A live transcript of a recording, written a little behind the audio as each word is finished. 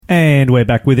And we're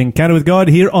back with Encounter with God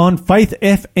here on Faith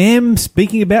FM,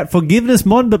 speaking about forgiveness,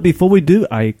 Mon. But before we do,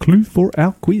 a clue for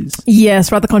our quiz.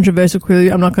 Yes, rather controversial clue,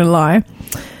 I'm not going to lie.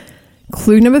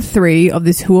 Clue number 3 of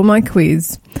this Who Am I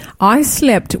quiz. I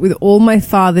slept with all my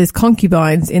father's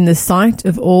concubines in the sight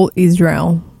of all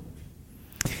Israel.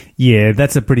 Yeah,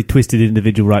 that's a pretty twisted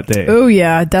individual right there. Oh,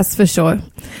 yeah, that's for sure.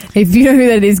 If you know who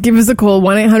that is, give us a call,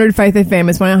 1-800-FAITH-FM.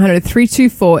 It's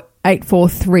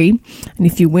 1-800-324-843. And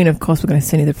if you win, of course, we're going to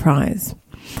send you the prize.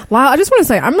 Lyle, I just want to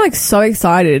say, I'm like so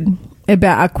excited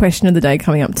about our question of the day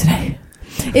coming up today.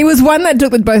 It was one that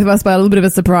took the both of us by a little bit of a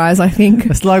surprise, I think.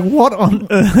 It's like, what on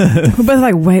earth? We're both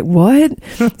like, wait, what?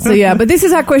 So, yeah, but this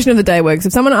is how question of the day works.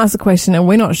 If someone asks a question and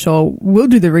we're not sure, we'll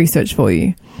do the research for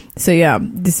you. So, yeah,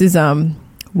 this is...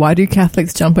 why do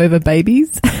Catholics jump over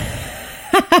babies?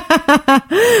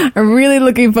 I'm really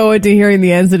looking forward to hearing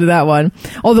the answer to that one.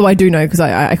 Although I do know because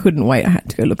I couldn't wait. I had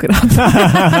to go look it up.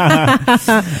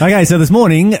 Okay, so this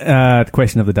morning, the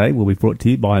question of the day will be brought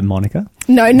to you by Monica.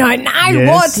 No, Yes,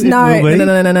 what? No.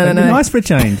 Nice for a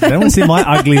change. I don't want to see my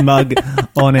ugly mug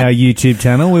on our YouTube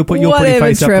channel. We'll put your pretty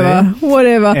face Trevor, up there.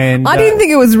 Whatever. And, I didn't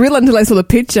think it was real until I saw the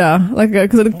picture. Like,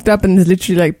 because I looked it up and there's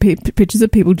literally like pictures of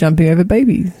people jumping over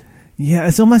babies. Yeah,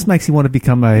 it almost makes you want to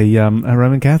become a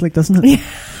Roman Catholic, doesn't it?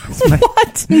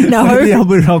 What? No. Maybe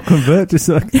I'll convert. Just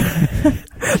like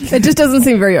it just doesn't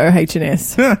seem very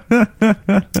OH&S.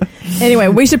 Anyway,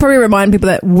 we should probably remind people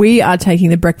that we are taking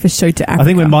the breakfast show to Africa. I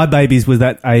think when my babies was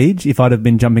that age, if I'd have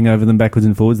been jumping over them backwards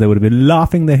and forwards, they would have been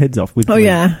laughing their heads off.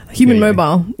 Human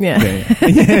mobile. Yeah.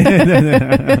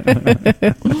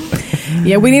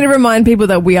 Yeah, we need to remind people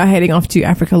that we are heading off to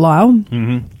Africa, Lyle.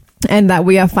 Mm-hmm. And that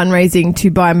we are fundraising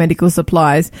to buy medical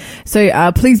supplies.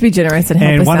 So please be generous and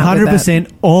help us out with that. And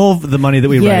 100% of the money that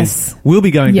we raise will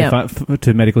be going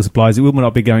to medical supplies. It will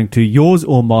not be going to yours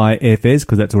or my airfares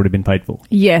because that's already been paid for.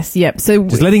 Yes, yep. So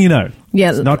just letting you know. Yeah.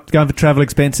 It's not going for travel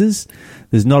expenses.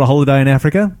 There's not a holiday in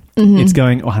Africa. Mm-hmm. It's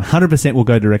going 100% will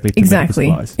go directly to medical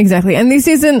supplies. Exactly. And this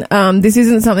isn't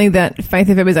something that Faith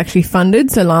FM has actually funded.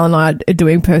 So Lyle and I are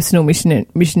doing personal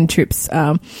mission trips,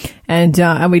 and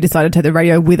we decided to take the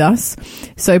radio with us.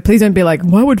 So please don't be like,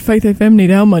 why would Faith FM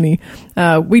need our money?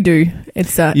 We do.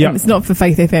 It's not for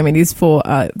Faith FM. It is for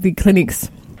the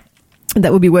clinics that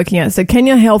we'll be working at. So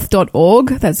kenyahealth.org,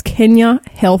 that's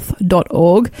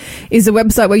kenyahealth.org, is a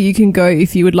website where you can go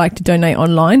if you would like to donate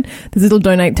online. There's a little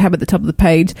donate tab at the top of the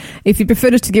page. If you prefer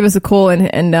just to give us a call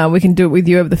and we can do it with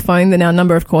you over the phone, then our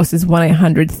number, of course, is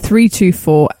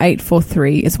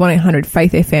 1-800-324-843. It's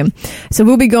 1-800-FAITH-FM. So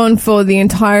we'll be gone for the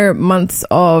entire months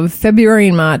of February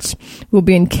and March. We'll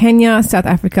be in Kenya, South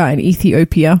Africa, and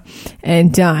Ethiopia.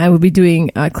 And we'll be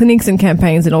doing clinics and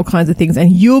campaigns and all kinds of things.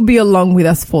 And you'll be along with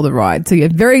us for the ride. So, yeah,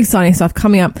 very exciting stuff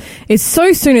coming up. It's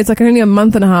so soon. It's like only a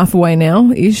month and a half away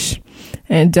now-ish.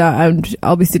 And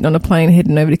I'll be sitting on a plane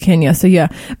heading over to Kenya. So, yeah.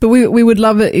 But we would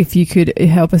love it if you could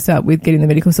help us out with getting the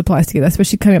medical supplies together,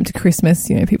 especially coming up to Christmas.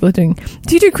 You know, people are doing...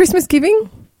 Do you do Christmas giving?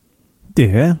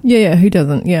 Yeah. Yeah. Who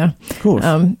doesn't? Yeah. Of course.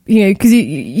 Because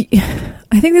I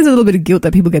think there's a little bit of guilt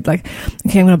that people get like,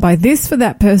 okay, I'm going to buy this for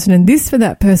that person and this for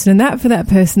that person and that for that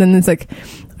person. And it's like,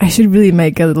 I should really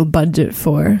make a little budget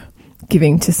for...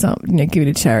 giving to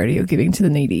giving to charity or giving to the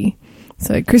needy.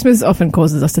 So Christmas often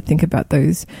causes us to think about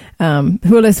those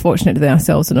who are less fortunate than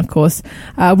ourselves. And of course,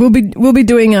 we'll be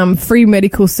doing free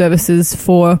medical services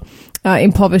for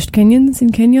impoverished Kenyans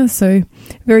in Kenya. So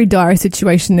very dire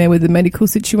situation there with the medical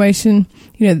situation.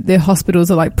 You know, their hospitals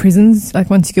are like prisons. Like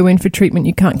once you go in for treatment,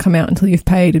 you can't come out until you've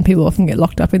paid, and people often get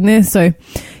locked up in there. So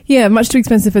yeah, much too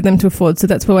expensive for them to afford. So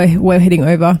that's where we're heading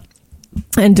over.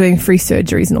 And doing free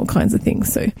surgeries and all kinds of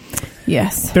things. So,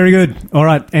 yes. Very good. All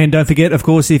right. And don't forget, of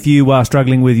course, if you are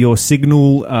struggling with your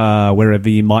signal, wherever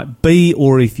you might be,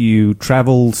 or if you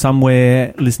travel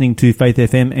somewhere listening to Faith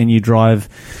FM and you drive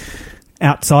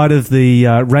outside of the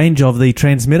range of the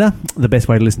transmitter, the best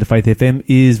way to listen to Faith FM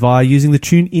is via using the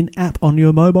TuneIn app on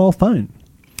your mobile phone.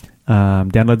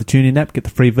 Download the TuneIn app, get the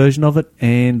free version of it,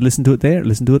 and listen to it there.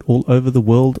 Listen to it all over the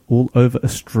world, all over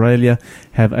Australia.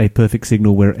 Have a perfect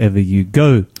signal wherever you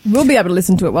go. We'll be able to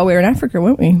listen to it while we're in Africa,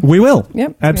 won't we? We will.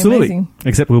 Yep. Absolutely.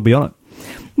 Except we'll be on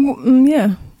it.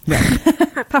 Yeah.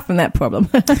 Apart from that problem.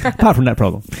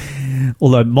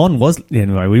 Although Mon was...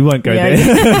 Anyway, we won't go there.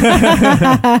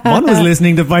 Mon was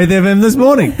listening to Faith FM this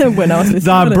morning. When I was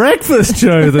listening the breakfast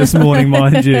show this morning,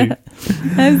 mind you.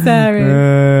 I'm sorry.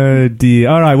 Oh, dear.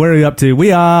 All right, where are we up to?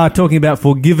 We are talking about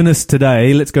forgiveness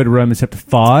today. Let's go to Romans chapter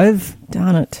 5.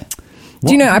 Darn it.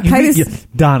 Do you know, I play this... Yeah,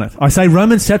 darn it. I say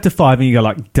Romans chapter 5 and you go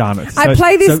like, darn it. I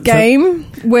play this game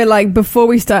where, like, before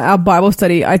we start our Bible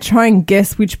study, I try and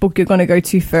guess which book you're going to go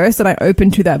to first, and I open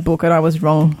to that book and I was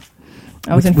wrong.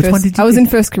 I was Which one did you I was pick?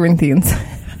 in 1 Corinthians.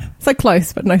 So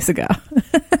close, but no cigar.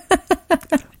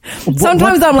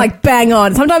 Sometimes I'm like bang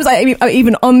on. Sometimes I'm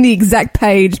even on the exact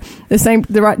page, the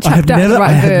right chapter, the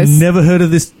right verse. I have never heard of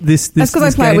this. That's because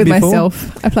I play it with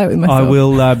myself. I play it with myself. I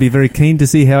will be very keen to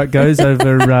see how it goes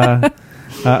over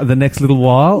the next little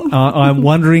while. I'm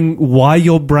wondering why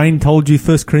your brain told you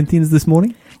 1 Corinthians this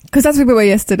morning. Because that's where we were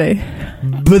yesterday.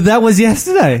 But that was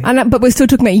yesterday. But we're still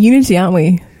talking about unity, aren't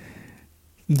we?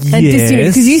 And disunity.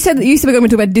 Yes. Because you said we're going to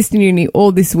talk about disunity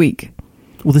all this week.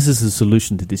 Well, this is a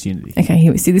solution to disunity. Okay,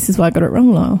 here we see. This is why I got it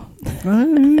wrong, Lyle.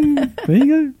 There you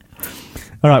go.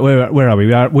 All right, where are we?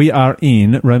 We are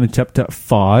in Romans chapter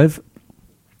 5.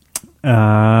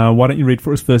 Why don't you read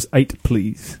for us verse 8,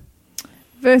 please?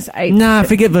 Verse 8. Nah,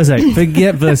 forget verse 8.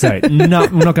 Forget verse 8. No,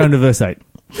 we're not going to verse 8.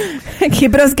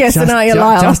 Keep it us guessing, are you,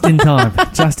 Lyle? Just in time.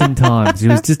 Just in time. She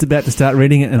was just about to start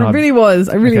reading it, and I really was.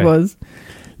 Okay.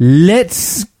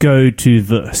 Let's go to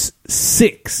verse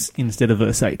 6 instead of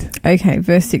verse 8. Okay,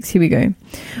 verse 6, here we go.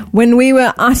 When we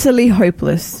were utterly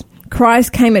hopeless,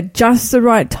 Christ came at just the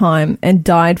right time and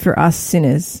died for us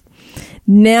sinners.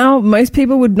 Now, most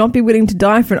people would not be willing to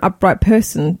die for an upright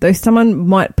person, though someone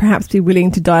might perhaps be willing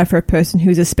to die for a person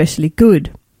who's especially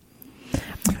good.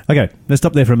 Okay, let's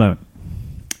stop there for a moment.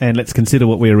 And let's consider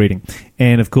what we are reading.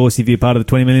 And, of course, if you're part of the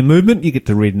 20 million movement, you get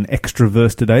to read an extra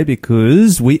verse today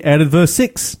because we added verse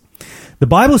 6. The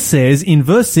Bible says in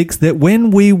verse 6 that when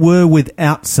we were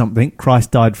without something, Christ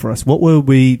died for us. What were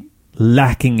we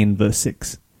lacking in verse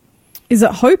 6? Is it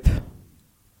hope?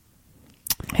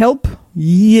 Help?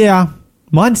 Yeah.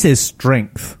 Mine says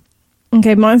strength.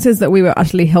 Okay, mine says that we were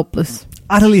utterly helpless.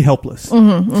 Utterly helpless.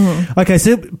 Mm-hmm, mm-hmm. Okay,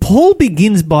 so Paul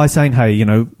begins by saying, hey, you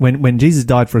know, when Jesus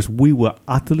died for us, we were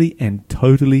utterly and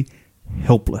totally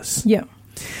helpless. Yeah.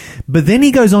 But then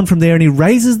he goes on from there and he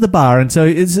raises the bar, and so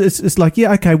it's like,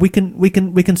 yeah, okay, we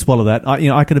can swallow that.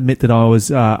 I can admit that I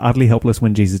was utterly helpless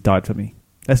when Jesus died for me.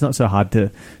 That's not so hard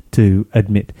to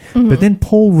admit. Mm-hmm. But then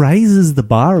Paul raises the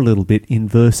bar a little bit in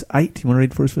verse 8. You want to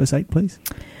read for us verse 8, please?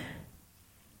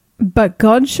 But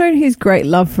God showed his great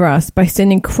love for us by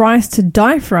sending Christ to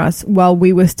die for us while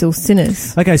we were still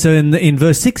sinners. Okay, so in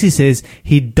verse 6 he says,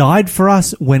 he died for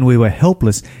us when we were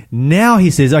helpless. Now he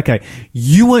says, okay,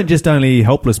 you weren't just only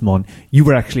helpless, Mon, you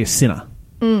were actually a sinner.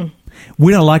 Mm.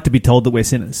 We don't like to be told that we're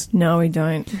sinners. No, we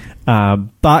don't.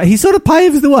 But he sort of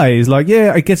paves the way. He's like,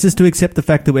 yeah, it gets us to accept the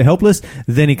fact that we're helpless.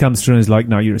 Then he comes through and is like,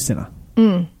 no, you're a sinner.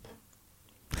 Mm.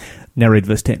 Now read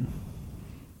verse 10.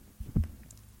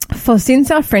 For since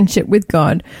our friendship with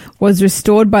God was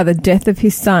restored by the death of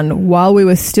his son while we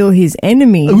were still his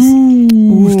enemies.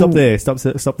 Ooh. Stop there.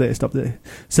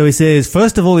 So he says,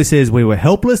 first of all, he says we were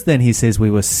helpless. Then he says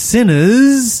we were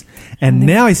sinners. And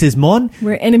now he says, Mon,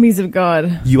 we're enemies of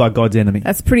God. You are God's enemy.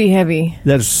 That's pretty heavy.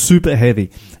 That's super heavy.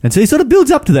 And so he sort of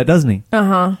builds up to that, doesn't he?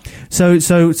 Uh-huh.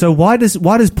 So why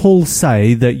does Paul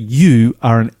say that you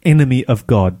are an enemy of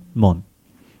God, Mon?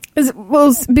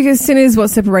 Because sin is what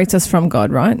separates us from God,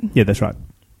 right? Yeah, that's right.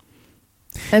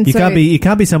 And you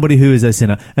can't be somebody who is a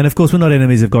sinner. And of course, we're not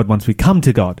enemies of God once we come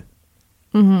to God.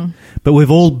 Mm-hmm. But we've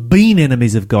all been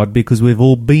enemies of God because we've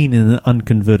all been in an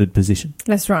unconverted position.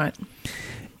 That's right.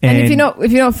 And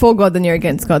if you're not for God, then you're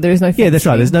against God. There is no. Yeah, that's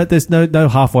right. There's no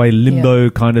halfway limbo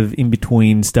kind of in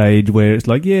between stage where it's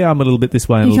like, yeah, I'm a little bit this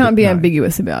way. You can't be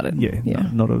ambiguous about it. Yeah.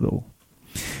 No, not at all.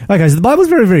 Okay, so the Bible's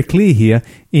very, very clear here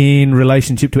in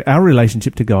relationship to our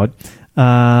relationship to God.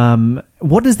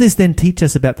 What does this then teach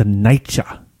us about the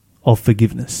nature of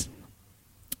forgiveness?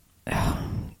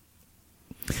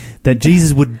 That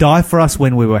Jesus would die for us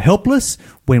when we were helpless,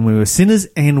 when we were sinners,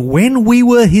 and when we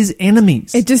were his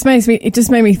enemies. It just made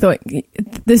me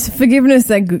think this forgiveness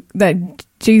that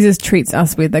Jesus treats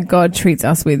us with, that God treats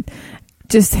us with,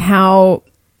 just how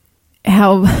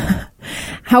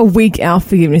weak our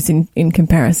forgiveness in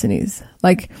comparison is.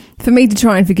 Like, for me to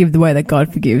try and forgive the way that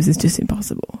God forgives is just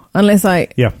impossible. Unless I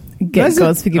get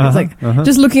God's forgiveness.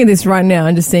 Just looking at this right now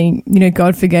and just seeing,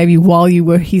 God forgave you while you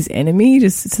were his enemy,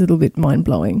 it's a little bit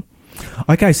mind-blowing.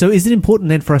 Okay, so is it important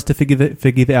then for us to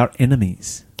forgive our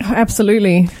enemies? Oh,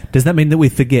 absolutely. Does that mean that we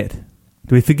forget?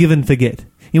 Do we forgive and forget?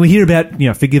 We hear about,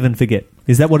 forgive and forget.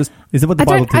 Is that what the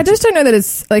Bible teaches? I just don't know that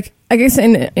it's like, I guess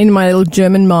in my little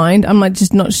German mind, I'm like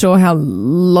just not sure how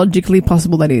logically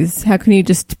possible that is. How can you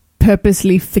just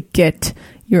purposely forget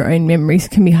your own memories?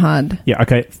 Can be hard. Yeah,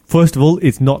 okay. First of all,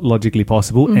 it's not logically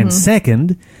possible. Mm-hmm. And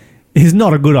second, it's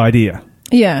not a good idea.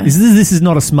 Yeah. This is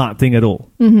not a smart thing at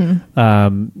all.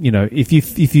 Mm-hmm.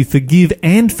 If you forgive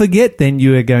and forget, then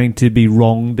you are going to be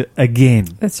wronged again.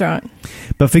 That's right.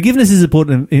 But forgiveness is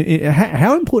important.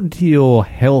 How important to your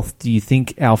health do you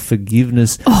think our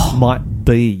forgiveness might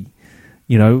be?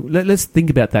 Let's think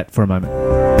about that for a moment.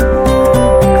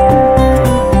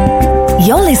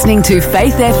 You're listening to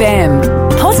Faith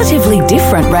FM, positively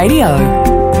different radio.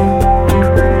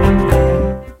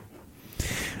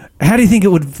 How do you think it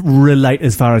would relate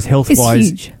as far as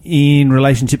health-wise in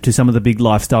relationship to some of the big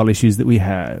lifestyle issues that we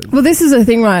have? Well, this is the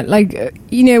thing, right? Like,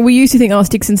 we used to think,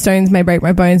 sticks and stones may break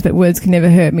my bones, but words can never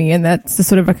hurt me. And that's the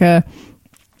sort of like a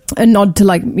nod to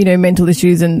mental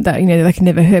issues and that, they can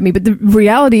never hurt me. But the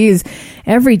reality is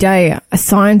every day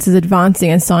science is advancing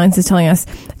and science is telling us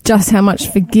just how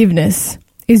much forgiveness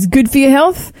is good for your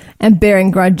health, and bearing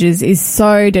grudges is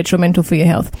so detrimental for your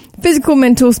health. Physical,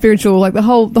 mental, spiritual, like the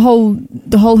whole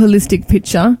holistic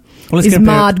picture is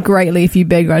marred greatly if you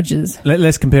bear grudges.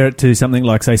 Let's compare it to something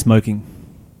like, say, smoking.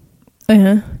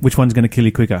 Uh-huh. Which one's going to kill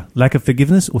you quicker, lack of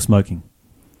forgiveness or smoking?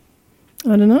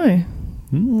 I don't know.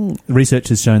 Research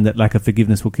has shown that lack of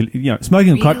forgiveness will kill you.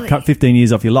 Smoking will cut 15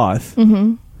 years off your life,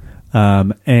 and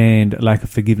lack of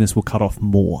forgiveness will cut off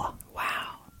more.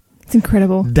 It's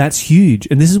incredible. That's huge.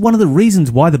 And this is one of the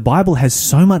reasons why the Bible has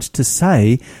so much to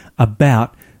say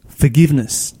about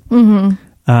forgiveness. And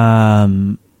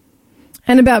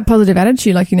about positive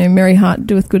attitude, like, merry heart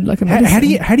doeth good like a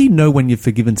medicine. How do you know when you've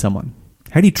forgiven someone?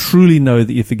 How do you truly know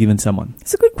that you've forgiven someone?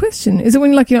 It's a good question. Is it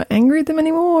when you're not angry at them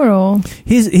anymore, or?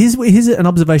 Here's an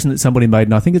observation that somebody made,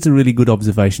 and I think it's a really good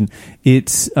observation.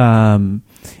 It's when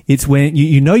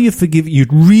you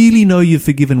really know you've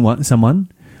forgiven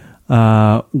someone,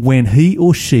 when he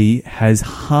or she has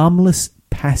harmless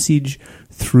passage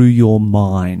through your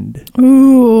mind.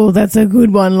 Ooh, that's a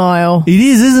good one, Lyle. It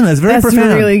is, isn't it? It's very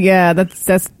profound.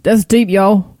 That's deep,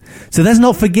 y'all. So that's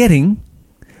not forgetting,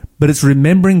 but it's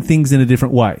remembering things in a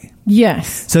different way.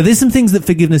 Yes. So there's some things that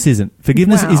forgiveness isn't.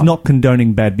 Forgiveness is not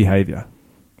condoning bad behavior.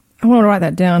 I want to write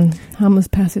that down. Harmless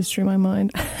passage through my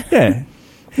mind. Yeah.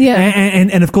 Yeah.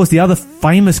 And of course, the other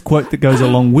famous quote that goes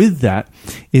along with that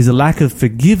is a lack of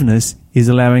forgiveness is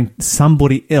allowing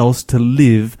somebody else to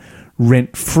live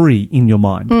rent-free in your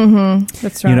mind. Mm-hmm.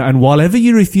 That's right. And while ever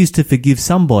you refuse to forgive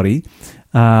somebody,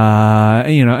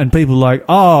 and people are like,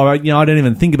 I don't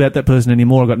even think about that person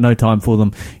anymore. I've got no time for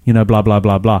them, blah, blah,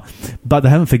 blah, blah. But they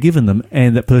haven't forgiven them,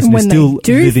 and that person is still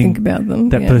living. Think about them,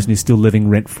 that person is still living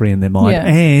rent-free in their mind. Yeah.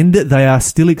 And they are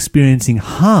still experiencing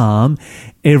harm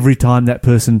every time that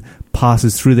person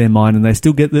passes through their mind, and they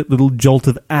still get that little jolt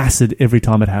of acid every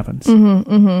time it happens.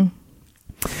 Mm-hmm, mm-hmm.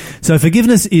 So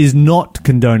forgiveness is not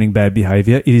condoning bad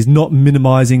behavior. It is not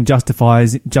minimizing,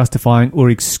 justifying,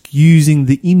 or excusing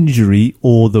the injury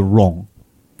or the wrong.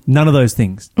 None of those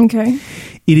things. Okay.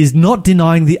 It is not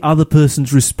denying the other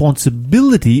person's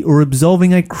responsibility or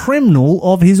absolving a criminal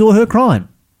of his or her crime.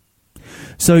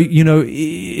 So,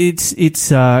 we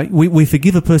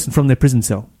forgive a person from their prison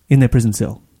cell, in their prison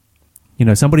cell.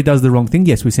 Somebody does the wrong thing.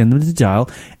 Yes, we send them to jail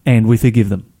and we forgive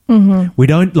them. Mm-hmm. We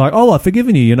don't I've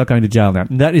forgiven you, you're not going to jail now.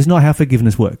 That is not how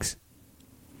forgiveness works.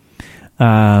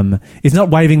 It's not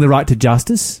waiving the right to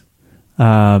justice,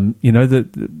 the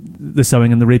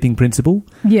sowing and the reaping principle.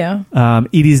 Yeah.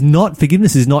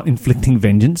 Forgiveness is not inflicting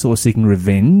vengeance or seeking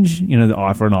revenge, the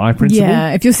eye for an eye principle.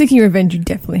 Yeah, if you're seeking revenge, you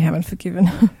definitely haven't forgiven.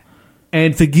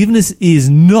 And forgiveness is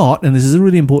not, and this is a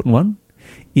really important one,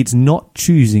 it's not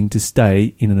choosing to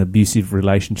stay in an abusive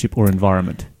relationship or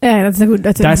environment. Yeah, that's we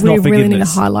really need to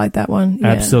highlight that one. Yeah.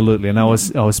 Absolutely. And I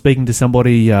was speaking to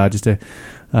somebody just a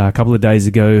couple of days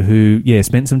ago who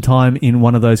spent some time in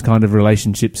one of those kind of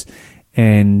relationships,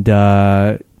 and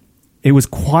it was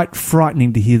quite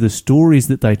frightening to hear the stories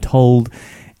that they told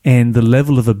and the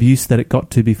level of abuse that it got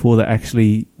to before they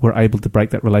actually were able to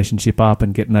break that relationship up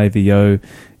and get an AVO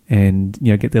and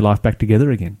get their life back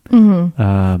together again.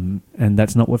 Mm-hmm. And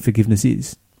that's not what forgiveness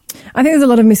is. I think there's a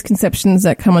lot of misconceptions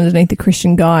that come underneath the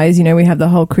Christian guise. We have the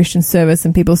whole Christian service,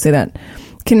 and people say that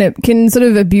can sort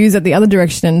of abuse at the other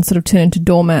direction and sort of turn into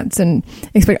doormats and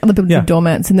expect other people to be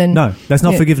doormats. And then no, that's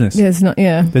not forgiveness. Yeah, it's not.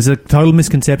 Yeah, there's a total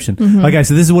misconception. Mm-hmm. Okay,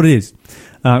 so this is what it is.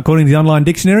 According to the online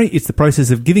dictionary, it's the process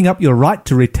of giving up your right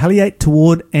to retaliate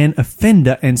toward an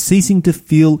offender and ceasing to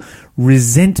feel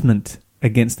resentment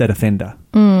against that offender.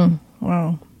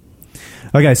 Wow.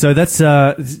 Okay, so that's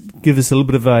give us a little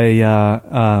bit of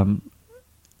a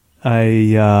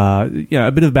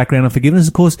bit of background on forgiveness.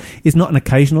 Of course, it's not an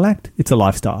occasional act; it's a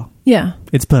lifestyle. Yeah,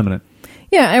 it's permanent.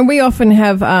 Yeah, and we often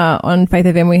have on Faith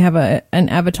FM we have an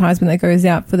advertisement that goes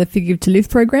out for the Forgive to Live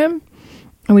program.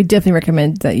 And we definitely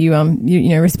recommend that you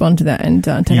respond to that and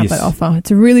take up Yes. that offer.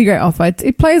 It's a really great offer.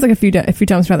 It plays like a few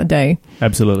times throughout the day.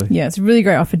 Absolutely. Yeah, it's a really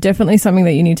great offer. Definitely something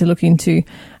that you need to look into.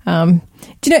 Do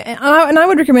you know? And I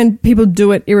would recommend people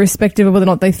do it irrespective of whether or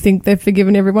not they think they've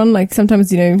forgiven everyone. Like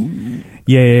sometimes,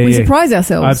 we surprise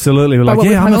ourselves. Absolutely. We're by like, what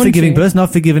we've I'm hung a on forgiving to. person.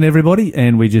 I've forgiven everybody,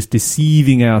 and we're just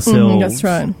deceiving ourselves. That's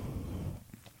right.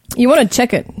 You want to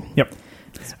check it. Yep.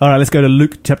 All right, let's go to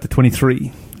Luke chapter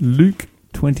 23. Luke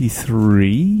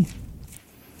 23.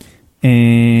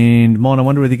 And, Mon, I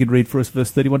wonder whether you could read for us verse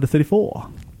 31 to 34.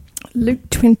 Luke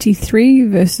 23,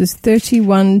 verses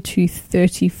 31 to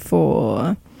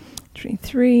 34.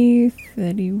 23,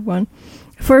 31.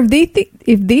 For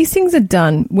if these things are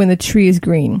done when the tree is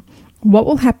green, what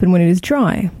will happen when it is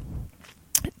dry?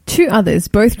 2 others,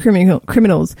 both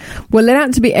criminals, were led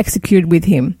out to be executed with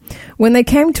him. When they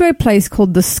came to a place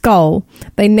called the Skull,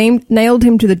 they nailed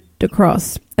him to the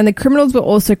cross, and the criminals were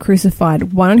also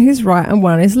crucified, one on his right and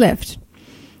one on his left.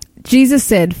 Jesus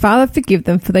said, "Father, forgive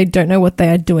them, for they don't know what they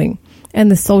are doing." And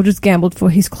the soldiers gambled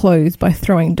for his clothes by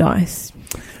throwing dice.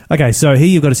 Okay, so here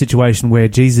you've got a situation where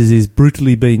Jesus is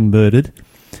brutally being murdered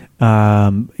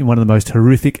in one of the most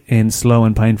horrific and slow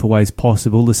and painful ways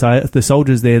possible. The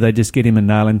soldiers there, they just get him and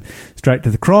nail him straight to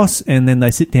the cross, and then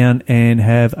they sit down and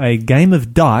have a game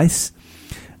of dice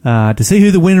to see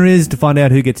who the winner is, to find out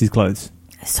who gets his clothes.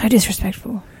 So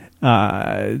disrespectful.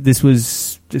 This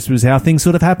was how things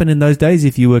sort of happened in those days.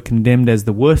 If you were condemned as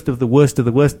the worst of the worst of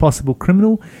the worst possible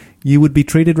criminal, you would be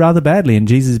treated rather badly, and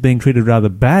Jesus is being treated rather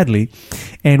badly.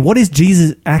 And what is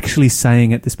Jesus actually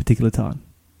saying at this particular time?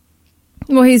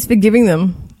 Well, he's forgiving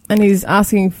them, and he's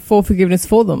asking for forgiveness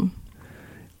for them.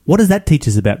 What does that teach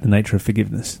us about the nature of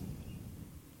forgiveness?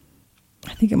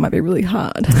 I think it might be really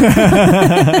hard.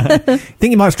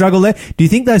 Think you might struggle there? Do you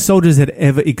think those soldiers had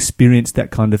ever experienced that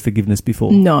kind of forgiveness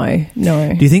before? No.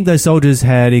 Do you think those soldiers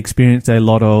had experienced a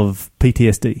lot of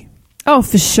PTSD? Oh,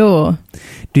 for sure.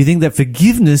 Do you think that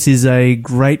forgiveness is a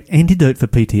great antidote for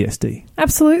PTSD?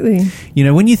 Absolutely. You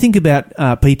know, when you think about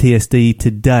PTSD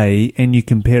today and you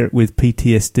compare it with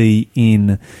PTSD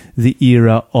in the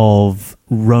era of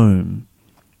Rome,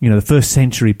 the first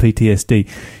century PTSD,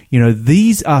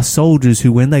 these are soldiers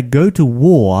who, when they go to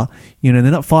war, they're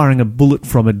not firing a bullet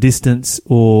from a distance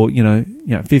or,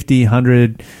 50,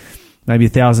 100, maybe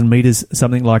 1,000 meters,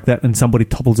 something like that, and somebody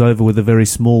topples over with a very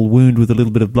small wound with a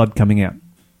little bit of blood coming out.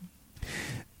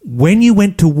 When you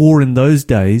went to war in those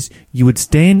days, you would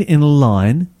stand in a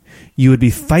line, you would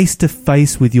be face to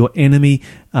face with your enemy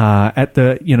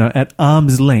at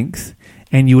arm's length,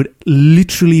 and you would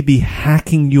literally be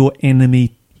hacking your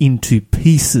enemy into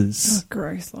pieces. Oh,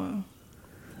 gross, Lyle.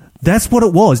 That's what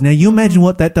it was. Now, you imagine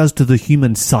what that does to the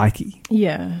human psyche.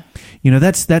 Yeah.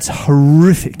 That's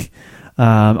horrific.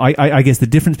 I guess the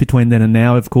difference between then and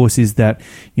now, of course, is that,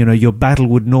 your battle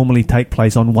would normally take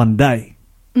place on one day.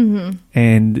 Mm-hmm.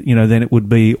 And, then it would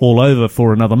be all over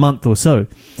for another month or so.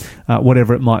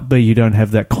 Whatever it might be, you don't have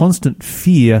that constant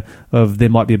fear of there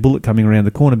might be a bullet coming around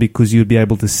the corner because you'd be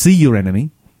able to see your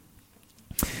enemy.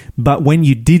 But when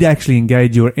you did actually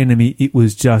engage your enemy, it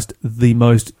was just the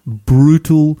most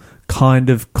brutal kind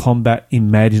of combat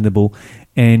imaginable.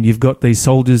 And you've got these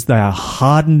soldiers, they are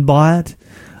hardened by it.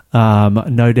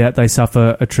 No doubt they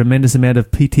suffer a tremendous amount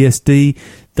of PTSD.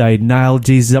 They nailed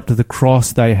Jesus up to the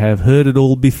cross. They have heard it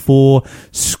all before,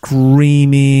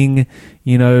 screaming,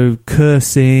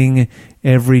 cursing,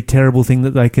 every terrible thing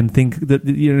that they can think that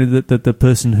that the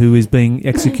person who is being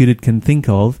executed can think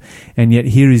of. And yet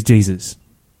here is Jesus.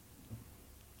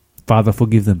 Father,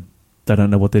 forgive them. They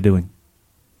don't know what they're doing.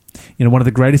 One of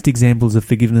the greatest examples of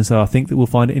forgiveness I think that we'll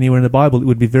find anywhere in the Bible, it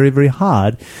would be very, very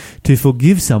hard to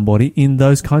forgive somebody in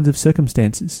those kinds of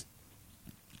circumstances.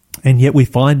 And yet we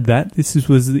find that this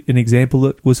was an example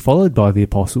that was followed by the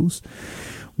apostles,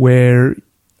 where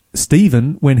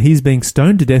Stephen, when he's being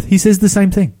stoned to death, he says the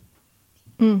same thing.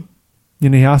 Mm.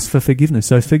 He asks for forgiveness.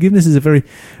 So forgiveness is a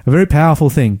very powerful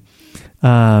thing.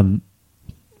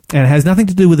 And it has nothing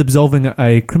to do with absolving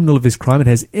a criminal of his crime. It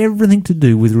has everything to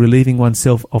do with relieving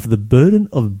oneself of the burden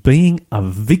of being a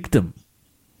victim.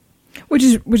 Which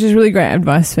is really great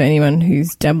advice for anyone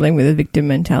who's dabbling with a victim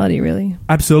mentality, really.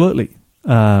 Absolutely.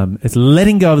 It's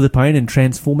letting go of the pain and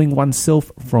transforming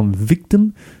oneself from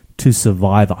victim to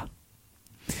survivor.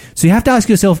 So you have to ask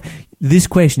yourself this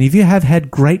question. If you have had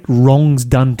great wrongs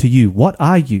done to you, what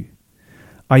are you?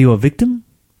 Are you a victim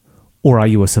or are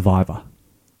you a survivor?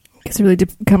 Because it really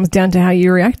comes down to how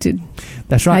you reacted.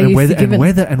 That's right, and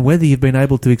whether you've been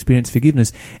able to experience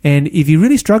forgiveness. And if you're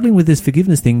really struggling with this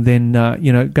forgiveness thing, then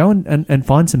go and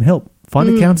find some help. Find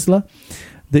a counsellor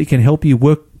that can help you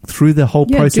work through the whole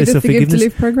process of forgiveness. Do the Forgive to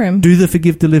Live program. Do the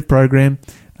Forgive to Live program.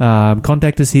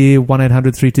 contact us here,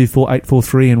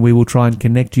 1-800-324-843, and we will try and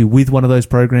connect you with one of those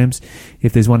programs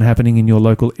if there's one happening in your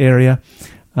local area.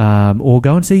 Or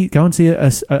go and see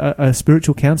a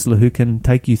spiritual counsellor who can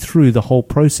take you through the whole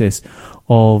process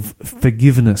of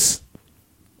forgiveness.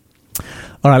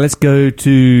 All right, let's go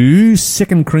to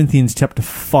 2 Corinthians chapter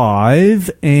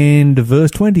 5 and verse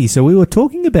 20. So we were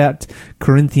talking about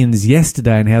Corinthians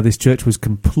yesterday and how this church was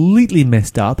completely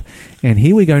messed up. And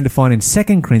here we're going to find in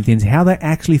 2 Corinthians how they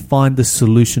actually find the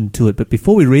solution to it. But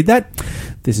before we read that,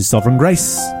 this is Sovereign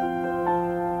Grace.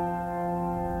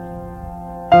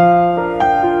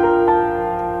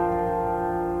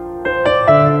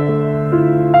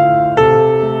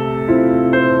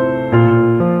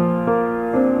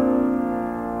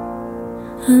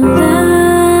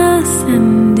 Alas,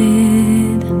 and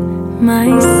did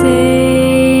my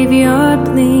Savior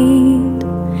bleed,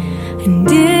 and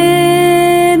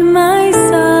did my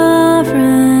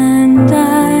Sovereign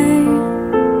die?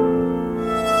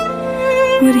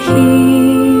 Would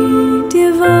He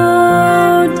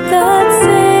devote that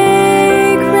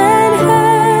sacred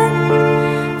head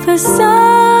for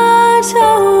such a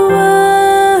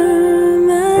worm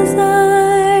as I?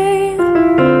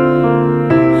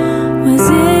 Was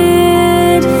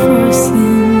it for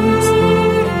sins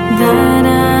that I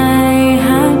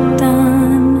had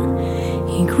done?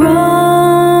 He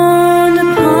groaned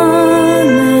upon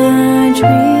the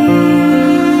tree.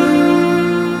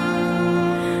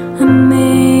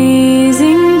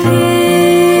 Amazing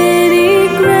pity,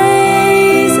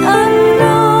 grace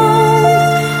unknown,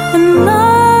 and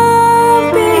love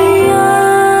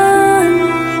beyond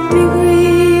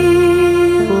degree.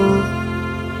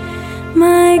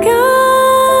 My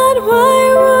God, why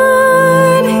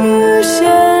would you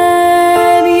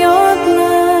shed your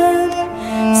blood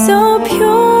so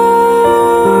pure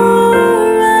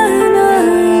and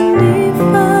undefiled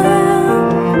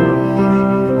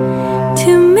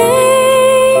to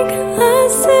make a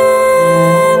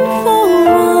sinful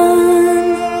one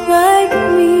like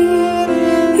me,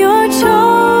 your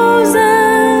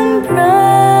chosen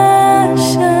precious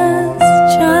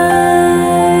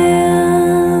child?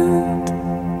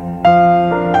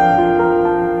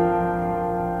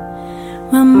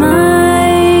 Well,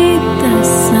 might the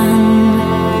sun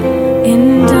in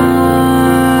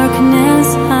darkness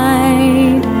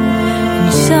hide and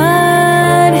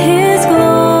shut his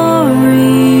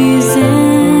glories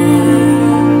in,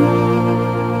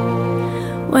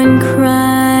 when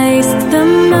Christ the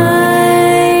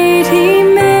mighty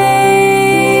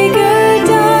Maker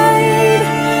died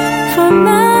for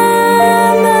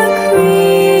man the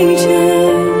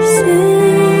creature's sin?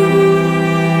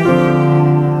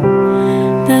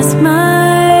 Thus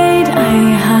might I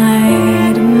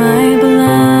hide my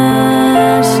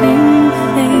blushing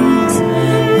face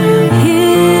while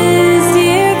His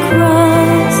dear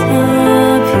cross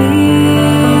appears.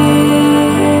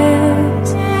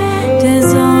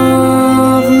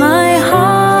 Dissolve my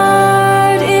heart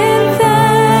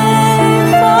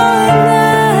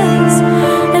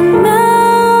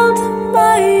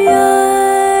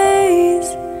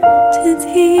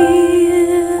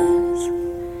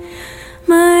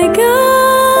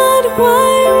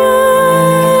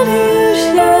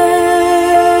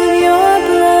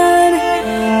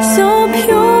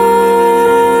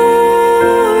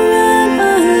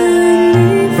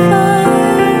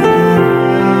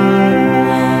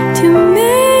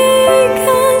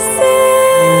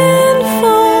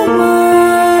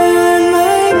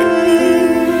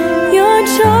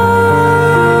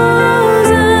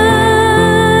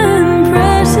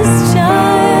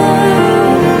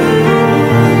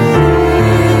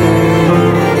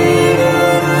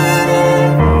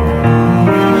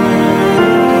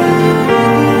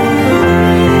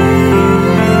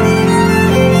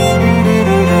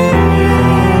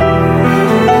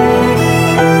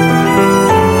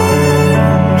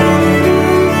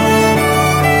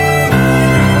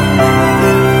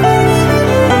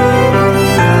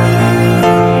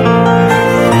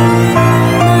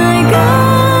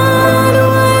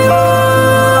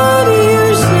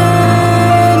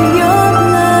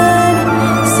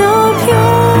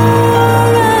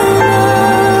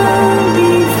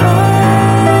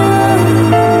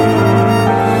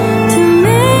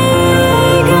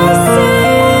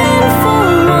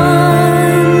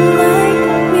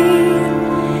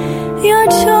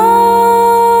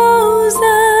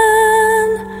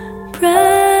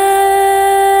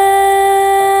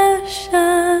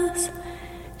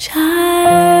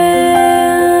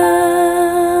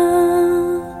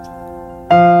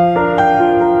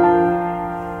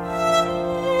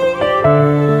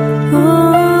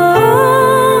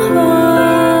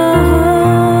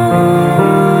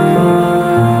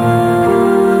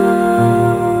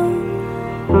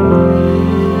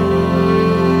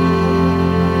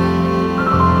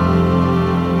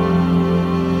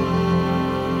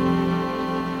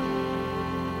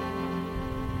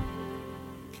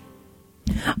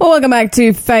Welcome back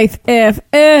to Faith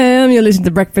FM. You're listening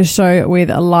to Breakfast Show with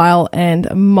Lyle and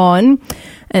Mon.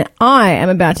 And I am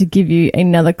about to give you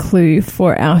another clue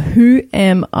for our Who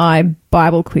Am I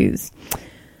Bible quiz.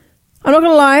 I'm not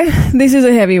going to lie, this is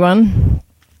a heavy one.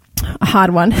 A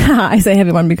hard one. I say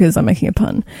heavy one because I'm making a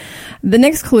pun. The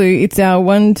next clue, it's our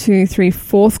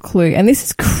 4th clue. And this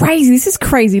is crazy. This is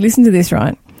crazy. Listen to this,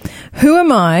 right? Who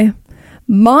am I?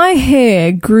 My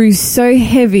hair grew so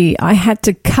heavy I had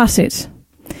to cut it.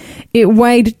 It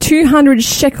weighed 200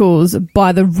 shekels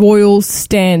by the royal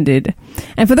standard.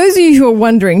 And for those of you who are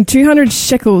wondering, 200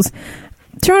 shekels,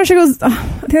 I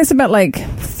think that's about like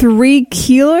 3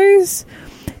 kilos.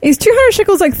 Is 200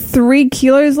 shekels like 3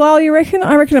 kilos, Lyle, you reckon?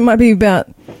 I reckon it might be about,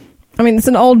 it's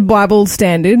an old Bible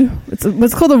standard.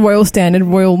 It's called the royal standard of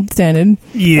weight.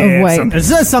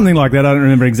 It's something like that. I don't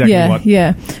remember exactly what.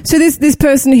 Yeah. So this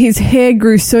person, his hair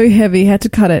grew so heavy, he had to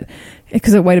cut it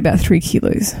because it weighed about 3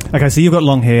 kilos. Okay, so you've got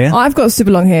long hair. I've got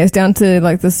super long hair. It's down to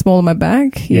like the small of my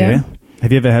back. Yeah.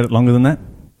 Have you ever had it longer than that?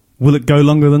 Will it go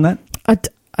longer than that? I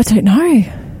don't know.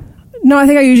 No, I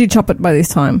think I usually chop it by this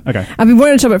time. Okay. I've been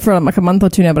wanting to chop it for like a month or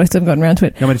two now, but I still haven't gotten around to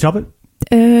it. You want me to chop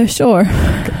it? Sure.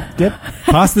 Okay. Yep.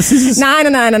 Pass the scissors. No.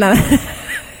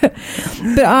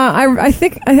 But I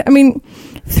think,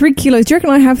 3 kilos. Do you reckon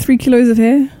I have 3 kilos of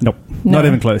hair? Nope. No. Not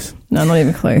even close. No, not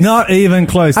even close. Not even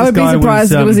close. I would be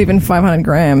surprised if it was even 500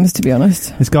 grams, to be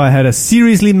honest. This guy had a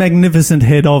seriously magnificent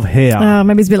head of hair.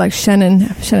 Maybe it's a bit like Shannon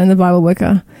the Bible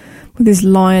worker, with his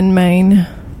lion mane.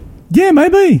 Yeah,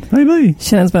 maybe.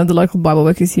 Shannon's one of the local Bible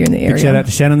workers here in the area. Big shout out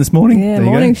to Shannon this morning. Yeah, there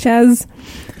morning, Shaz.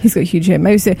 He's got huge hair.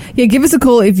 Maybe so. Yeah, give us a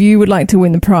call if you would like to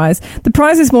win the prize. The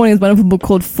prize this morning is a wonderful book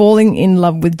called Falling in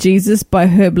Love with Jesus by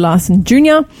Herb Larson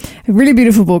Jr. A really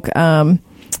beautiful book.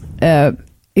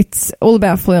 It's all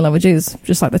about falling in love with Jesus,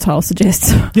 just like the title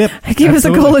suggests. Yep. Give us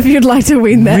a call if you'd like to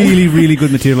win that. Really, really good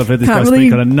material. I've heard this guy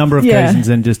speak on a number of occasions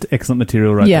and just excellent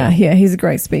material there. Yeah, he's a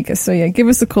great speaker. So, give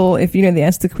us a call if you know the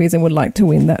answer to the quiz and would like to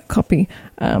win that copy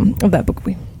of that book.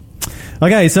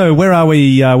 Okay, so where are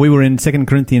we? We were in 2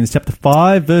 Corinthians chapter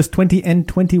 5, verse 20 and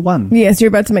 21. Yes, you're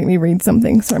about to make me read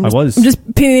something. So I'm was.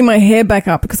 just pinning my hair back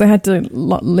up because I had to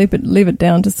leave it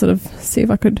down to sort of see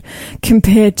if I could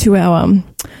compare to our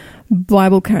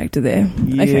Bible character there.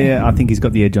 Yeah, okay. I think he's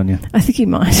got the edge on you. I think he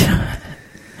might.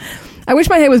 I wish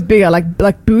my hair was bigger, like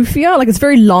boofier. Like it's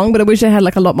very long, but I wish I had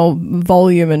like a lot more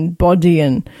volume and body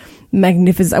and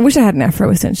magnificence. I wish I had an afro,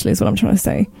 essentially, is what I'm trying to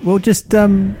say. Well, just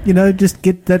just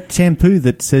get that shampoo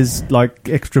that says like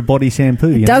extra body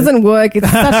shampoo. It doesn't work. It's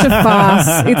such a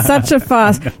farce. It's such a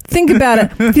farce. Think about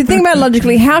it. If you think about it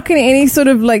logically, how can any sort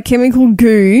of like chemical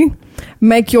goo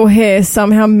make your hair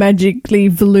somehow magically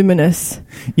voluminous?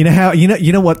 You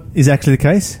know what is actually the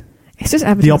case? It's just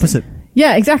advertising. The opposite.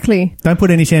 Yeah, exactly. Don't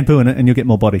put any shampoo in it and you'll get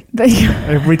more body.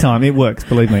 Every time. It works,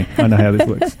 believe me. I know how this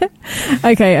works.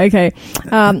 Okay.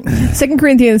 2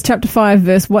 Corinthians chapter 5,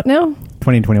 verse what now?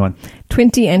 20 and 21.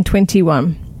 20 and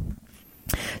 21.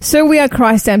 So we are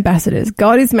Christ's ambassadors.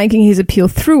 God is making his appeal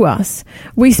through us.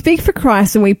 We speak for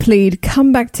Christ and we plead,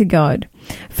 come back to God.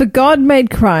 For God made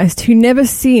Christ, who never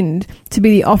sinned, to be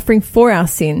the offering for our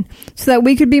sin, so that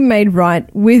we could be made right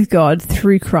with God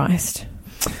through Christ.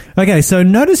 Okay, so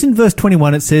notice in verse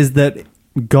 21 it says that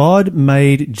God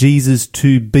made Jesus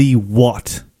to be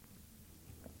what?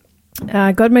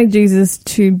 God made Jesus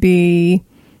to be...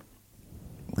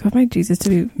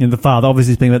 the Father.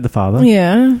 Obviously speaking about the Father.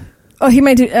 Yeah. Oh, he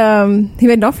made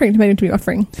an offering. He made him to be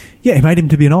offering. Yeah, he made him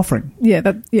to be an offering.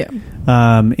 Yeah,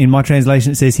 in my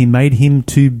translation it says he made him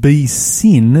to be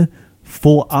sin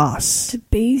for us. To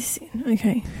be sin,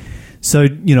 okay. So,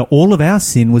 all of our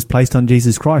sin was placed on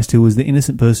Jesus Christ, who was the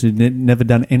innocent person who had never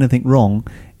done anything wrong,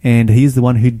 and he is the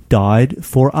one who died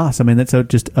for us. I mean, that's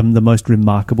just the most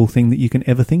remarkable thing that you can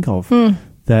ever think of.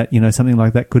 That, something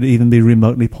like that could even be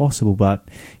remotely possible. But,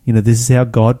 this is how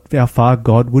far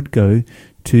God would go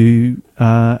to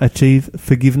achieve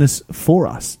forgiveness for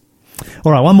us.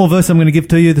 All right, one more verse I'm going to give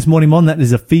to you this morning, Mon. That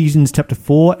is Ephesians chapter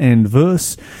 4 and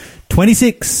verse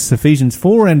 26. Ephesians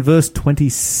 4 and verse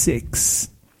 26.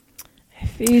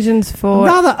 Ephesians 4.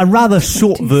 A rather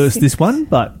short verse, this one,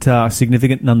 but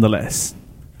significant nonetheless.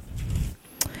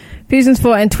 Ephesians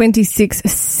 4 and 26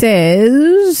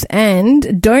 says,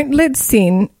 and don't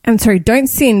sin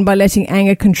by letting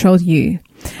anger control you.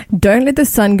 Don't let the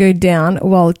sun go down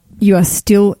while you are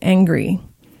still angry.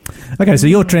 Okay, so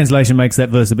your translation makes that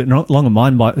verse a bit longer.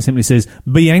 Mine simply says,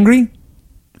 be angry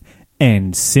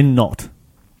and sin not.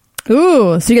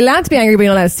 Ooh, so you're allowed to be angry, but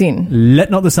you're not allowed to sin. Let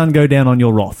not the sun go down on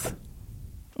your wrath.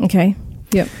 Okay,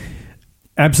 yep.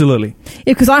 Absolutely.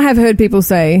 Yeah, because I have heard people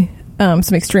say,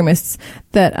 some extremists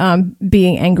that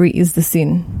being angry is the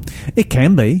sin. It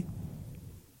can be.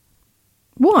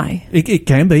 Why? It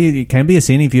can be. It can be a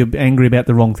sin if you're angry about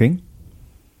the wrong thing.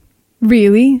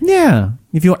 Really? Yeah.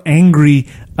 If you're angry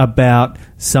about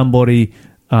somebody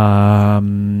preaching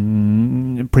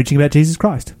about Jesus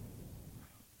Christ.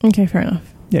 Okay, fair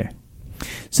enough. Yeah.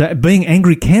 So being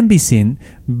angry can be sin,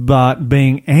 but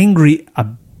being angry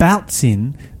about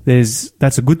sin,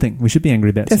 that's a good thing. We should be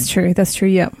angry about That's sin. true. That's true,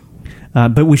 yeah.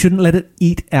 But we shouldn't let it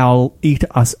eat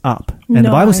us up. And the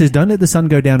No. Bible says, don't let the sun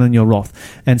go down on your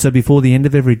wrath. And so before the end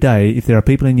of every day, if there are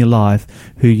people in your life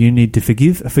who you need to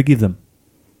forgive them.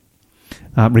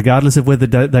 Regardless of whether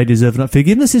they deserve it or not.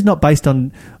 Forgiveness is not based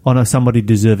on somebody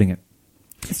deserving it.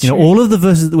 It's You know, true. all of the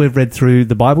verses that we've read through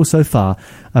the Bible so far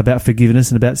about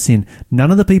forgiveness and about sin, none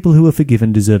of the people who were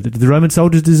forgiven deserved it. Did the Roman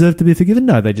soldiers deserve to be forgiven?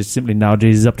 No, they just simply nailed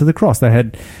Jesus up to the cross. They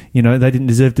didn't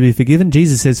deserve to be forgiven.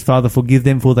 Jesus says, Father, forgive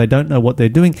them, for they don't know what they're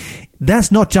doing.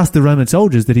 That's not just the Roman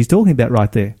soldiers that he's talking about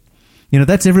right there. You know,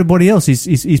 that's everybody else.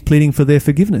 He's pleading for their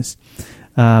forgiveness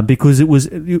because it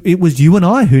was you and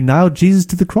I who nailed Jesus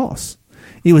to the cross.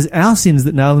 It was our sins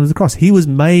that nailed him to the cross. He was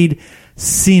made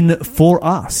sin for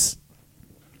us.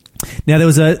 Now, there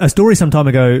was a story some time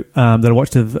ago that I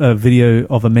watched a video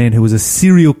of a man who was a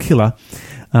serial killer,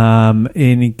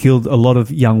 and he killed a lot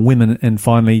of young women and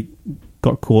finally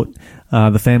got caught.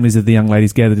 The families of the young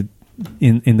ladies gathered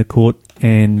in the court,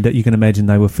 and you can imagine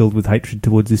they were filled with hatred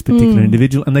towards this particular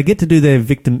individual. And they get to do their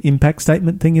victim impact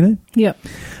statement thing, you know? Yep.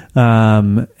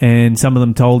 And some of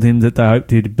them told him that they hoped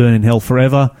he'd burn in hell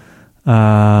forever.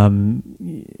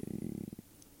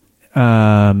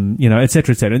 You know, et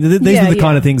cetera, et cetera. These are the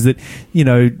kind of things that, you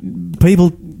know,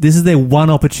 people, this is their one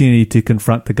opportunity to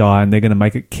confront the guy and they're going to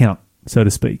make it count, so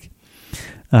to speak.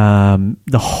 The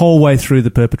whole way through,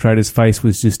 the perpetrator's face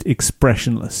was just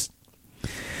expressionless.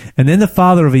 And then the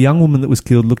father of a young woman that was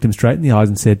killed looked him straight in the eyes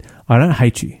and said, I don't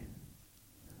hate you.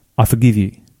 I forgive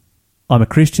you. I'm a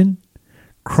Christian.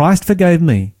 Christ forgave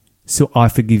me. So I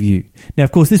forgive you. Now,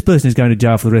 of course, this person is going to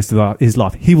jail for the rest of his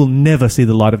life. He will never see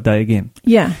the light of day again.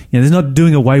 Yeah. You know, there's not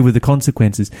doing away with the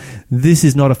consequences. This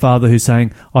is not a father who's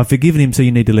saying, I've forgiven him, so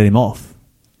you need to let him off.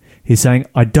 He's saying,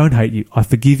 I don't hate you. I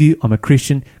forgive you. I'm a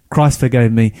Christian. Christ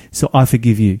forgave me, so I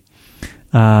forgive you.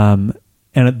 And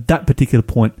at that particular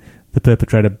point, the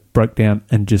perpetrator broke down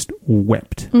and just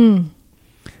wept. And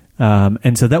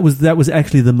so that was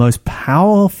actually the most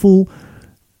powerful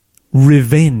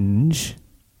revenge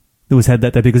that was had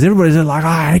that day, because everybody's like,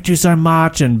 I hate you so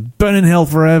much and burn in hell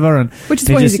forever. And which is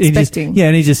what he's expecting.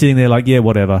 And he's just sitting there like, yeah,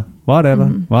 whatever,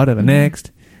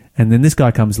 next. And then this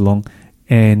guy comes along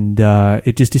and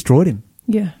it just destroyed him.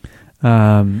 Yeah.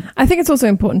 I think it's also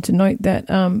important to note that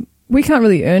we can't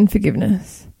really earn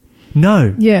forgiveness.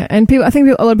 No. Yeah, and I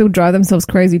think a lot of people drive themselves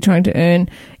crazy trying to earn,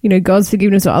 you know, God's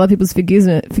forgiveness or other people's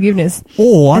forgiveness.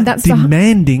 Or and that's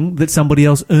demanding that somebody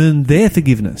else earn their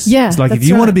forgiveness. Yeah, it's like, if that's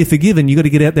you right. want to be forgiven, you got to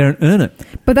get out there and earn it.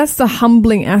 But that's the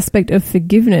humbling aspect of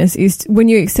forgiveness, is when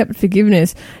you accept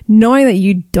forgiveness, knowing that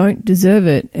you don't deserve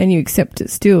it and you accept it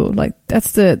still. Like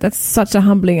that's such a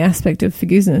humbling aspect of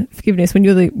forgiveness when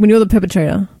you're the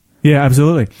perpetrator. Yeah,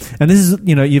 absolutely. And this is,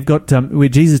 you know, you've got where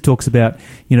Jesus talks about,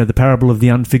 you know, the parable of the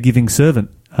unforgiving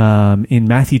servant in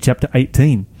Matthew chapter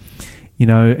 18, you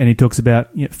know, and he talks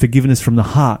about, you know, forgiveness from the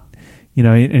heart, you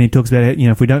know, and he talks about, you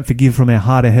know, if we don't forgive from our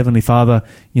heart, our Heavenly Father,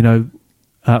 you know,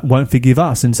 won't forgive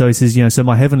us. And so he says, you know, so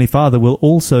my Heavenly Father will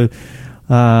also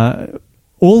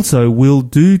will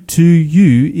do to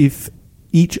you if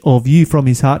each of you from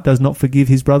his heart does not forgive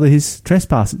his brother his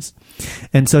trespasses.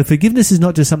 And so forgiveness is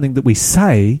not just something that we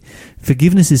say.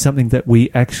 Forgiveness is something that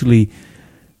we actually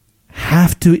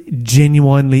have to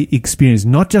genuinely experience,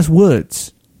 not just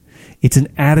words. It's an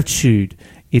attitude.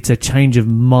 It's a change of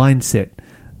mindset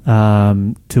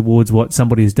towards what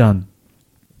somebody has done.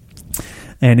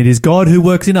 And it is God who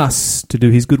works in us to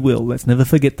do his good will. Let's never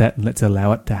forget that, and let's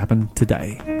allow it to happen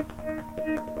today.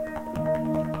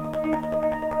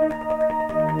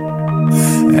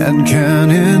 And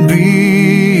can it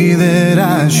be that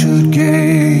I should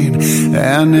gain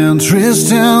an interest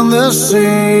in the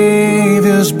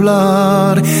Savior's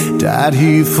blood? Died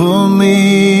he for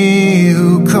me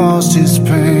who caused his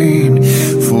pain,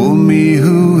 for me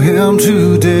who him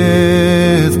to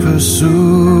death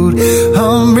pursued?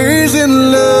 Amazing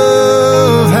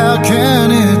love, how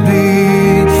can it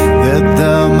be that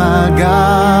thou, my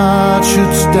God,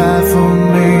 shouldst die for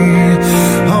me?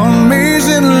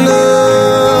 Amazing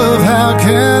love, how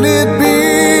can it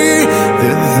be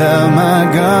that thou, my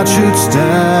God, shouldst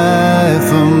die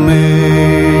for me?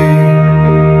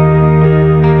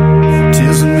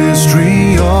 'Tis a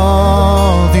mystery,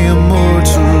 all the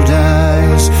immortal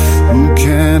dies, who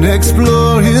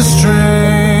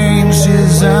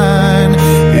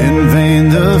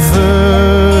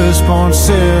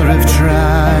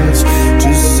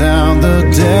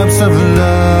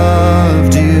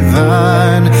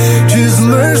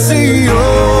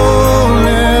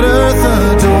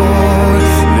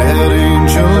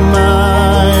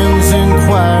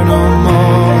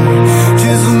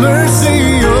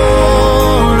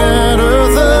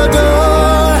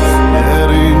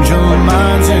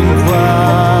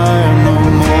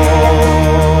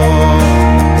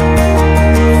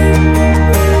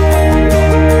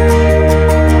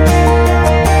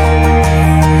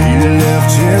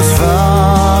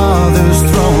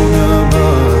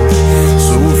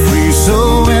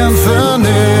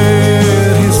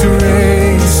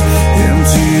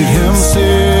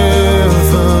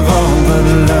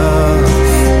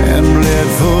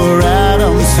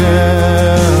this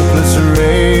helpless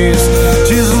race.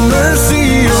 'Tis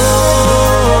mercy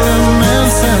all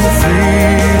immense and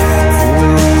free. For oh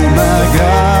my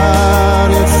God,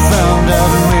 it found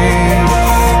out me.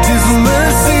 'Tis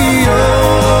mercy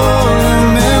all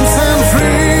immense and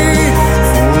free.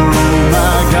 For oh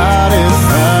my God, it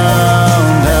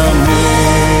found out me.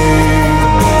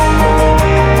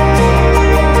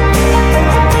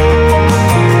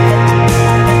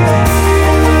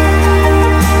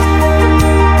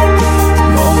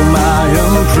 All my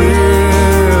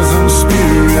imprisoned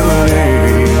spirit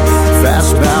lay,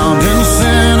 fast bound in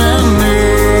sin and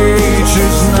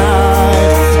nature's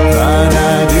night. Thine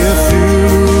eye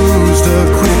diffused a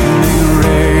quickening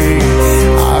ray.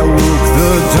 I woke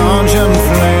the dungeon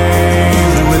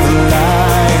flamed with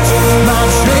light. My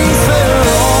chains fell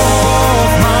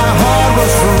off, my heart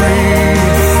was free.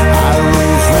 I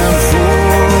rose, went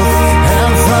forth,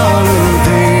 and followed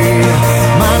thee.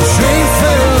 My chains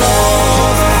fell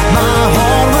off, my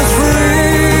heart was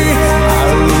free. I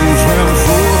rose, went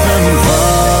forth, and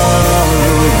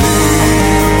followed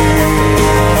thee.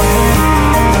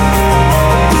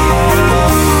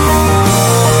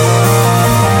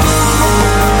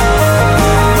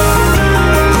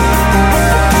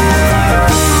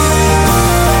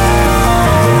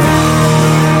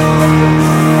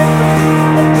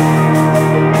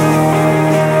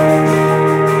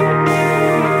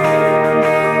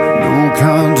 No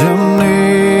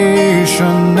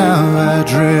condemnation now I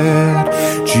dread.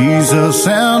 Jesus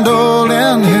and all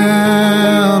in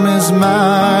Him is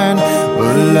mine.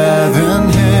 Alive in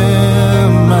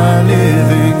Him, my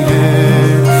living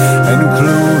head, and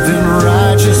clothed in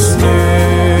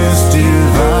righteousness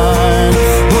divine.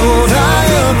 Lord, I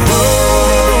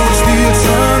approach the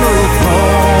eternal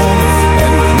throne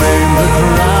and claim the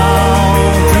crown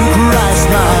through Christ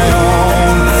my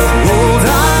own. Lord, I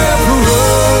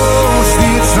approach the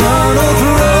eternal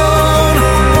throne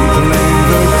and claim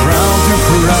the crown through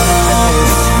Christ my own.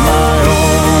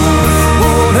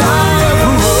 Lord, I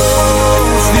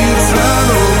approach the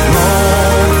eternal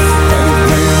throne and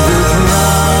claim the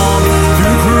crown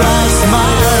through Christ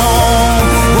my own.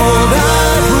 Lord,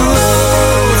 I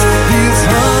approach the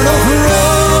eternal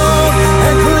throne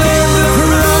and claim the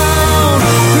crown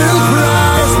through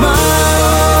Christ my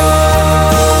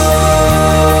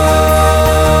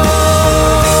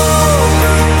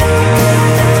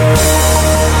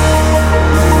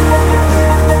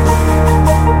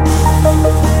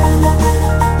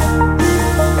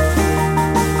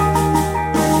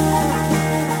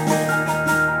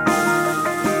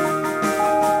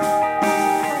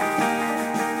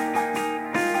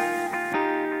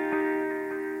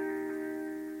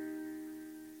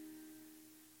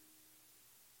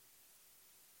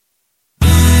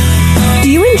Do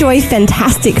you enjoy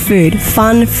fantastic food,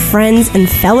 fun, friends, and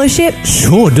fellowship?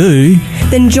 Sure do.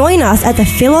 Then join us at the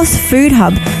Philos Food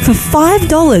Hub. For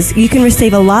 $5, you can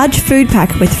receive a large food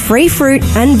pack with free fruit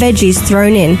and veggies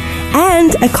thrown in,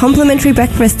 and a complimentary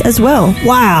breakfast as well.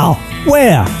 Wow.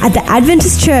 Where? At the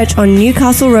Adventist Church on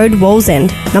Newcastle Road,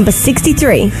 Wallsend, number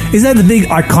 63. Is that the big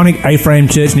iconic A-frame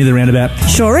church near the roundabout?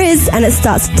 Sure is, and it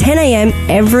starts 10 a.m.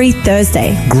 every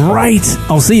Thursday. Great.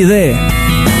 I'll see you there.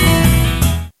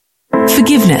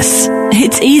 Forgiveness.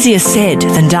 It's easier said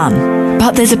than done.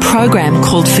 But there's a program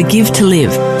called Forgive to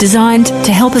Live, designed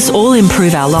to help us all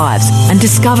improve our lives and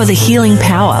discover the healing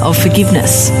power of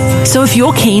forgiveness. So if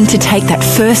you're keen to take that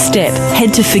first step,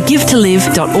 head to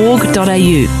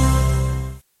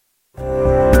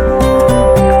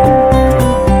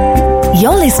forgivetolive.org.au.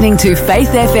 You're listening to Faith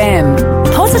FM,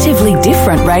 positively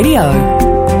different radio.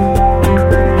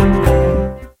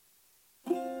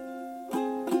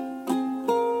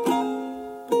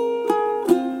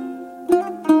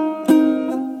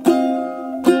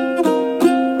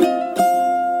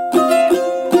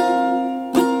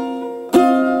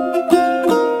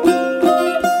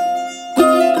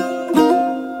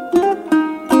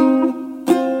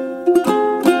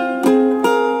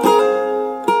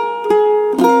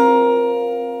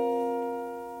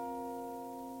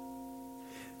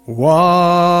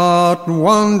 What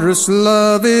wondrous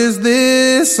love is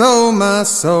this, oh my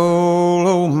soul,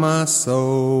 oh my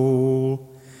soul.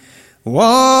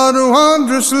 What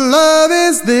wondrous love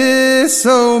is this,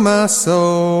 oh my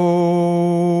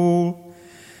soul.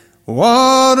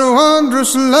 What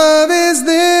wondrous love is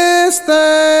this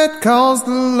that caused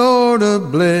the Lord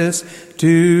of bliss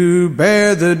to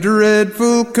bear the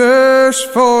dreadful curse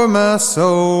for my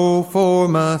soul, for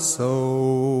my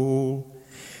soul.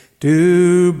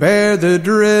 To bear the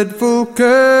dreadful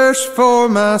curse for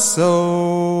my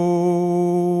soul.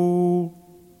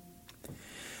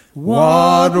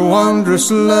 What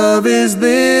wondrous love is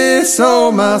this,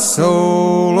 oh my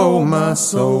soul, oh my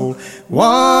soul.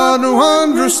 What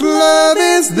wondrous love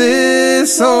is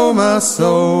this, oh my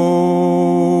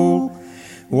soul.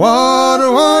 What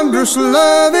wondrous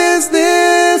love is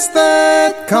this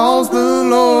that calls the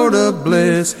Lord of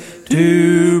bliss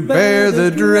to bear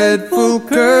the dreadful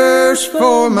curse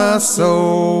for my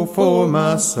soul, for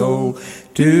my soul.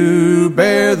 To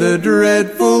bear the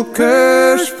dreadful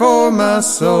curse for my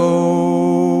soul.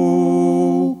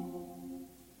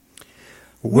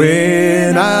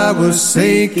 When I was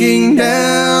sinking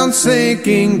down,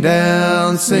 sinking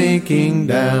down, sinking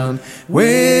down.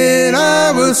 When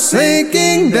I was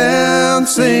sinking down,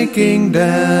 sinking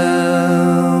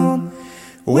down.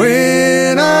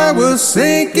 When I was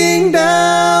sinking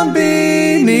down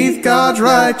beneath God's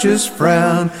righteous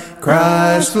frown,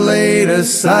 Christ laid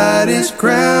aside his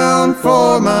crown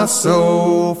for my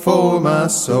soul, for my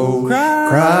soul.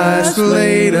 Christ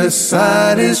laid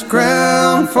aside his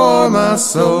crown for my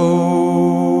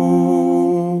soul.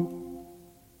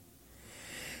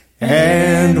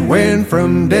 And when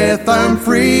from death I'm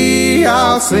free,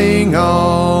 I'll sing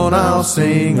on, I'll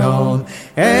sing on.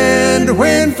 And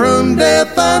when from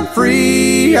death I'm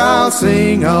free, I'll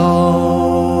sing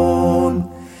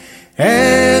on.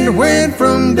 And when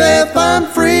from death I'm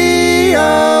free,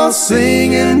 I'll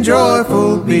sing and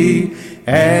joyful be.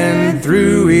 And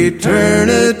through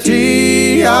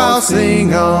eternity I'll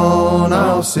sing on,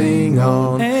 I'll sing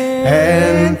on.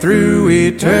 And through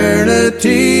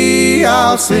eternity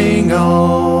I'll sing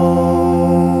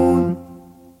on.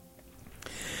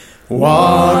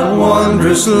 What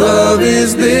wondrous love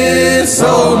is this,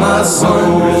 oh my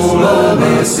soul, love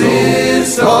is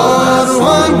this. What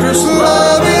wondrous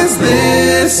love is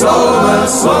this, oh my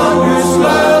soul,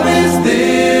 love is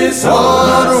this.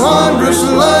 What wondrous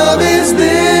love is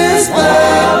this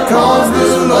that calls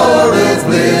the Lord of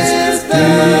bliss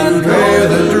to bear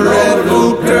the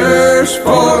dreadful curse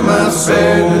for my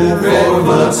soul, for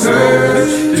my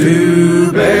curse,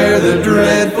 to bear the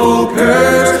dreadful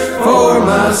curse for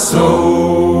my soul.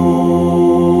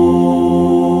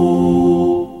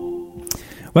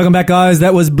 Welcome back, guys.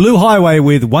 That was Blue Highway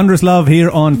with Wondrous Love here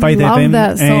on Faith Love FM.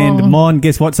 that song. And Mon,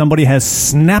 guess what? Somebody has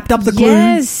snapped up the clue.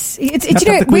 Yes. It's Snapped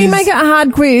you know, up the we quiz. make it a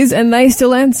hard quiz and they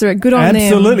still answer it. Good on them.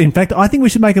 Absolutely. In fact, I think we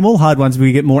should make them all hard ones.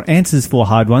 We get more answers for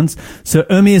hard ones. So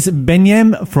Ermias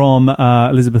Benyam from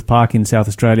Elizabeth Park in South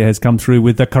Australia has come through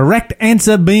with the correct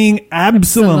answer being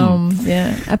Absalom.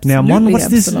 Yeah, absolutely. Now, Mon,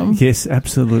 what's Absalom. this? Yes,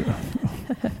 absolutely.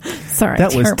 Sorry.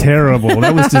 That was terrible.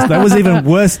 That was even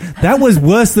worse. That was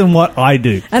worse than what I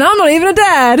do. And I'm not even a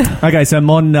dad. Okay, so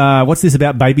Mon, what's this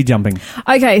about baby jumping?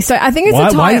 Okay, so I think it's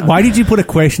a title. Why did you put a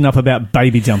question up about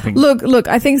baby jumping? Look,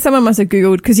 I think someone must have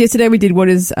Googled, because yesterday we did what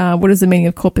is the meaning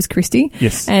of Corpus Christi?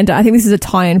 Yes. And I think this is a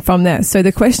tie-in from that. So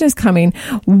the question is coming,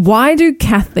 why do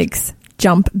Catholics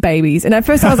jump babies? And at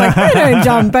first I was like, they don't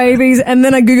jump babies. And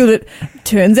then I Googled it.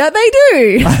 Turns out they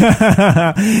do.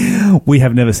 We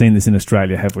have never seen this in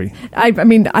Australia, have we? I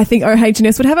mean, I think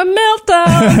OH&S would have a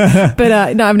meltdown.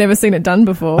 But no, I've never seen it done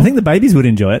before. I think the babies would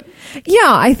enjoy it. Yeah,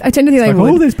 I tend to think they Like,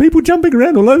 would. oh, there's people jumping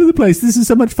around all over the place. This is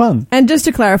so much fun. And just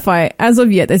to clarify, as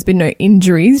of yet, there's been no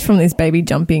injuries from this baby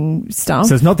jumping stuff.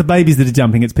 So it's not the babies that are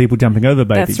jumping, it's people jumping over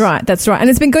babies. That's right. And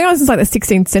it's been going on since like the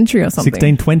 16th century or something.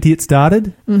 1620 it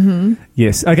started? Mm-hmm.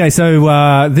 Yes. Okay,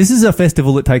 so this is a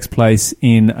festival that takes place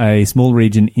in a small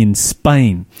region in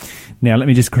Spain. Now, let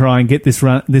me just try and get this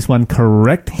one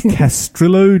correct.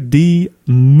 Castrillo de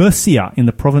Murcia in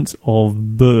the province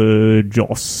of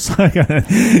Burgos.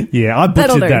 Yeah, I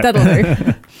butchered that. That'll do.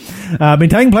 Been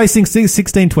taking place since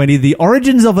 1620. The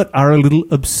origins of it are a little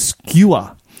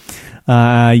obscure.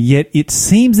 Yet it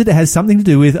seems that it has something to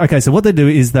do with... Okay, so what they do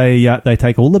is they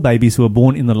take all the babies who are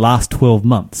born in the last 12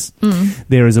 months.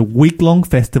 There is a week-long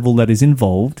festival that is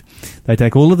involved. They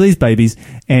take all of these babies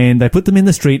and they put them in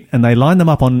the street and they line them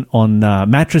up on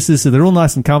mattresses so they're all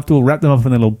nice and comfortable, wrap them up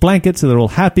in their little blankets so they're all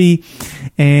happy.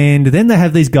 And then they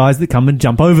have these guys that come and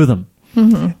jump over them.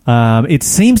 Mm-hmm. It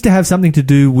seems to have something to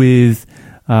do with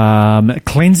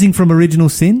cleansing from original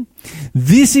sin.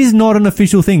 This is not an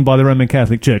official thing by the Roman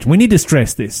Catholic Church. We need to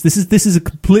stress this. This is a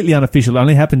completely unofficial. It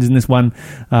only happens in this one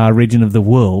region of the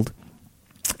world.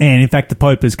 And in fact, the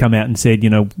Pope has come out and said,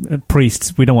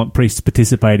 priests, we don't want priests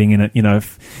participating in it.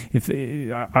 If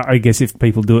I guess if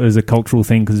people do it as a cultural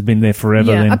thing because it's been there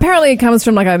forever. Yeah, then apparently it comes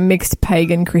from like a mixed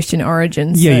pagan Christian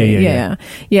origin. So, Yeah.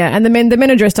 And the men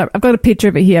are dressed up. I've got a picture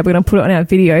of it here. We're going to put it on our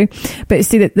video. But you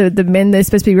see that the men, they're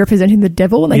supposed to be representing the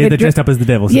devil. And they're dressed up as the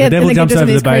devil. So the devil jumps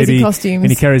over the baby costumes. and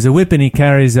he carries a whip and he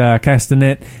carries a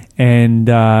castanet and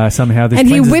somehow this And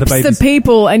he cleanses whips the the babies.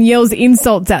 people and yells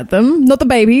insults at them. Not the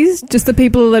babies, just the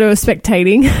people that are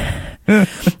spectating.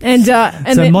 and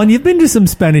So, Mon, you've been to some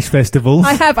Spanish festivals.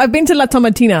 I've been to La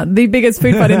Tomatina, the biggest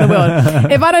food fight in the world.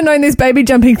 If I'd have known this baby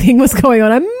jumping thing was going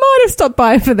on, I might have stopped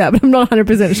by for that, but I'm not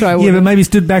 100% sure I would. Yeah, but maybe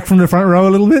stood back from the front row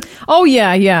a little bit. Oh,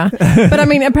 yeah. But I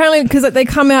mean, apparently, because they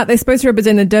come out, they're supposed to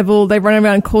represent the devil, they run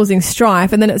around causing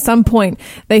strife, and then at some point,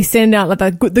 they send out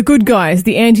like the good guys,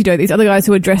 the antidote, these other guys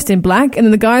who are dressed in black, and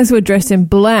then the guys who are dressed in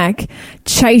black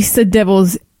chase the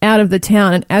devils out of the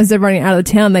town, and as they're running out of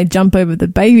the town, they jump over the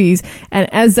babies,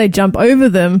 and as they jump over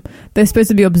them, they're supposed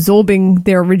to be absorbing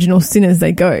their original sin as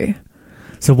they go.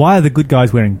 So why are the good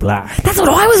guys wearing black? That's what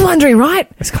I was wondering,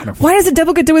 right? It's kind of... Why does the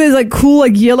devil get to wear this like cool,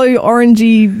 like yellow,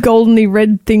 orangey, goldeny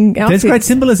red thing outfit? There's great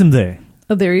symbolism there.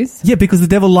 Oh, there is? Yeah, because the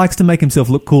devil likes to make himself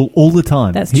look cool all the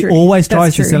time. That's he true. always That's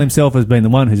tries to true. sell himself as being the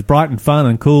one who's bright and fun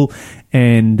and cool,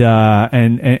 and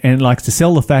likes to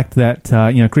sell the fact that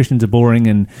Christians are boring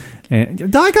and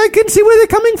like, I can see where they're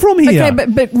coming from here. Okay,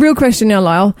 but real question now,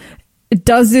 Lyle.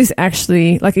 Does this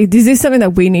actually, like, is this something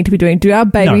that we need to be doing? Do our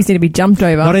babies need to be jumped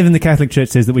over? Not even the Catholic Church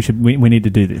says that we need to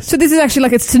do this. So this is actually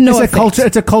like, it's to no effect.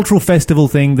 It's a cultural festival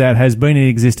thing that has been in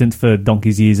existence for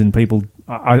donkey's years, and people,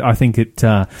 I think it...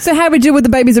 So how do we deal with the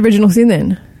baby's original sin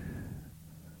then?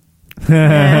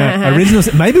 Original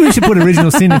sin. Maybe we should put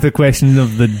original sin in for question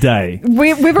of the day.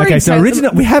 We've already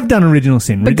we have done original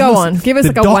sin. But go on, give us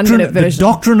like a 1 minute version. The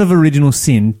doctrine of original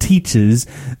sin teaches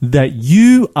that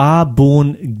you are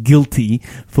born guilty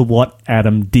for what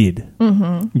Adam did.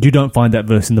 Mm-hmm. You don't find that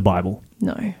verse in the Bible.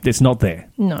 No. It's not there.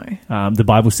 No. The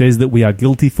Bible says that we are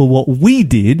guilty for what we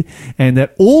did, and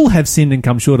that all have sinned and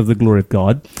come short of the glory of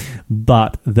God,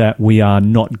 but that we are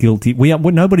not guilty.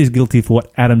 Nobody's guilty for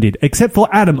what Adam did, except for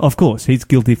Adam, of course. He's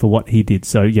guilty for what he did.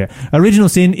 So, yeah. Original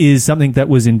sin is something that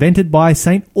was invented by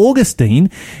St. Augustine,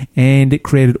 and it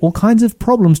created all kinds of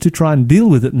problems to try and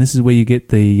deal with it. And this is where you get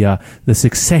the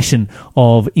succession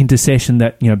of intercession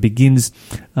that, begins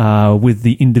with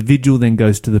the individual, then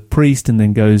goes to the priest, and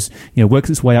then goes, works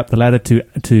its way up the ladder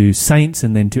to saints,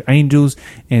 and then to angels,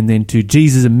 and then to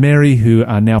Jesus and Mary, who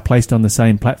are now placed on the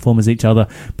same platform as each other,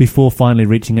 before finally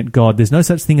reaching at God. There's no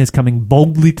such thing as coming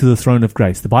boldly to the throne of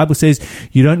grace. The Bible says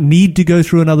you don't need to go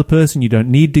through another person. You don't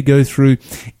need to go through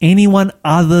anyone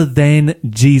other than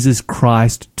Jesus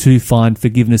Christ to find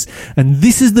forgiveness. And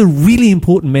this is the really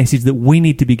important message that we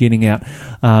need to be getting out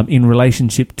in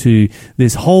relationship to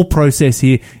this whole process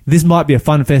here. This might be a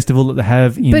fun festival that they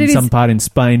have in some part in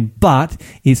Spain, but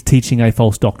it's teaching a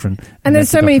false doctrine. And there's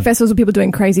so many festivals of people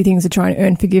doing crazy things to try and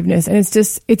earn forgiveness, and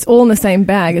it's all in the same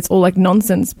bag. It's all like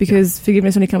nonsense, because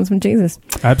forgiveness only comes from Jesus.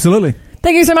 Absolutely.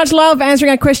 Thank you so much, Lyle, for answering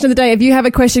our question of the day. If you have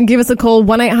a question, give us a call.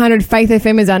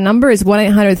 1-800-FAITH-FM is our number. It's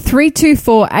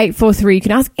 1-800-324-843. You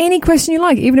can ask any question you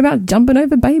like, even about jumping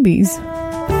over babies.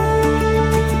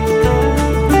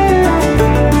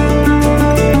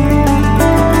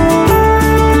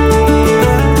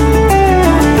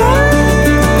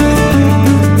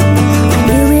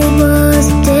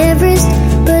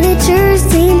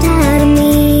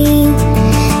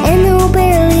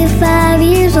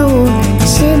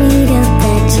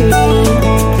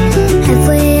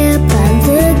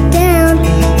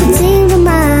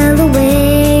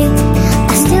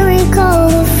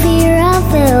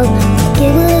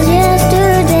 It was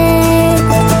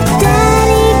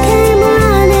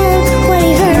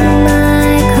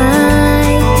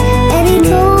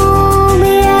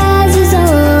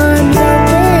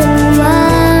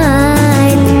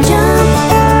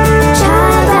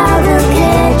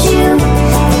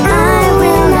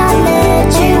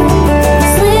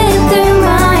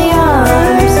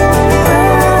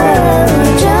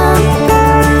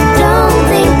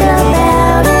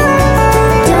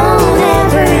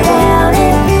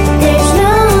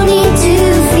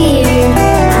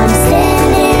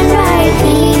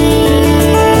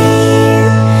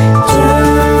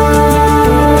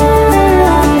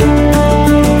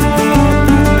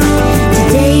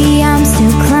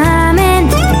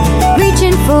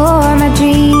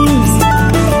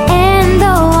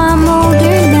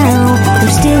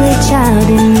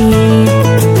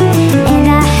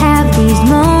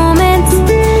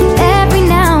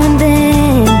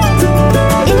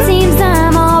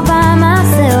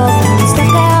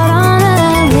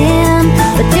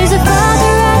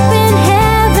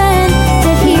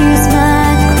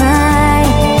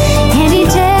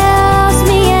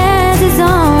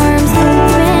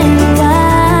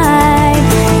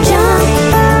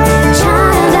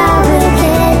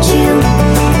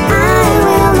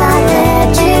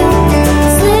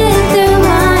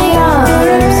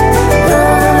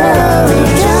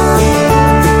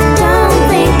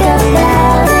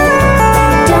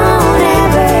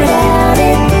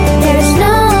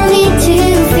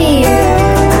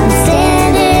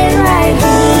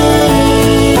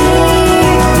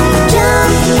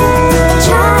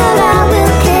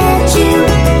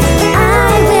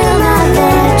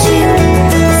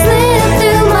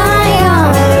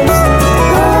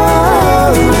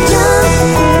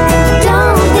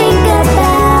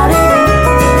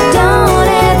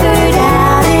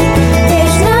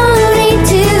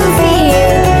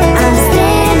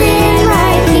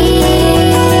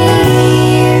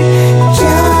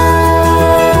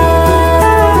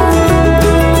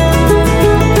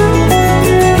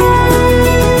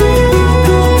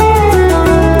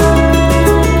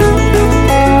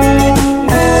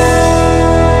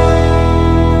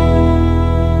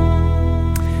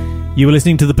You were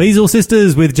listening to the Peasall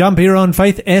Sisters with Jump here on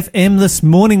Faith FM. This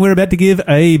morning we're about to give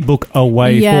a book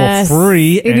away Yes, for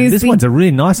free. it And is this the- one's a really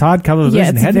nice hardcover Yeah,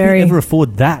 version. it's How did very- we ever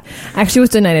afford that Actually, it was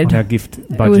donated. on our gift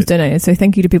budget? It was donated. So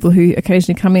thank you to people who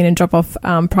occasionally come in and drop off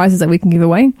prizes that we can give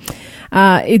away.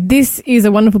 This is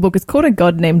a wonderful book. It's called A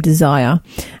God Named Desire.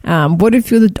 What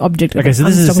if you're the object of Okay, so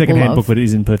this is a unstoppable second-hand love? book, but it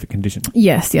is in perfect condition.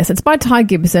 Yes. It's by Ty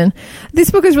Gibson. This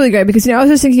book is really great because, I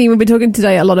was just thinking, we've been talking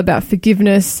today a lot about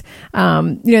forgiveness.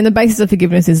 And the basis of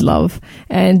forgiveness is love.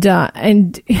 And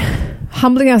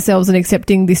humbling ourselves and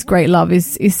accepting this great love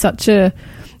is such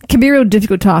can be a real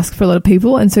difficult task for a lot of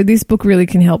people. And so this book really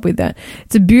can help with that.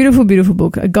 It's a beautiful, beautiful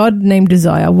book. A God Named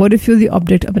Desire. What if you're the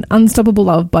object of an unstoppable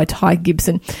love by Ty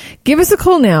Gibson. Give us a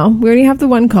call now. We only have the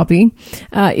one copy.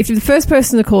 If you're the first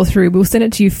person to call through, we'll send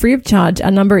it to you free of charge.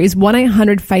 Our number is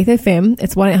 1-800-FAITH-FM.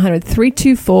 It's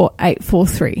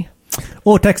 1-800-324-843.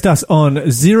 Or text us on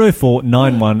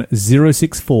 0491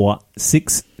 064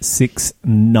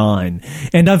 669.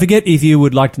 And don't forget, if you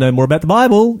would like to know more about the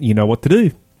Bible, you know what to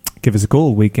do. Give us a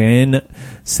call. We can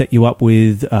set you up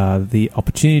with the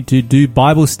opportunity to do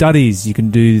Bible studies. You can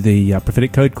do the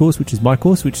Prophetic Code course, which is my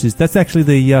course, that's actually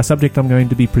the subject I'm going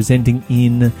to be presenting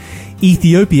in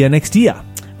Ethiopia next year.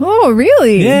 Oh,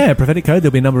 really? Yeah, Prophetic Code.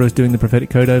 There'll be a number of us doing the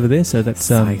Prophetic Code over there, so that's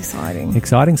So exciting.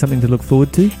 Exciting, something to look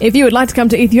forward to. If you would like to come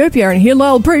to Ethiopia and hear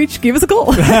Lyle preach, give us a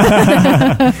call.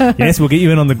 Yes, we'll get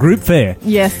you in on the group fair.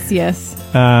 Yes.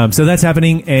 So that's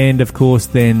happening, and of course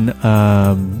then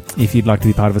if you'd like to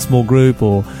be part of a small group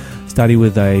or study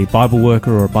with a Bible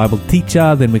worker or a Bible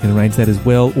teacher, then we can arrange that as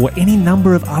well, or any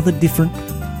number of other different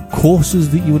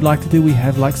courses that you would like to do. We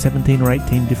have like 17 or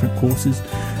 18 different courses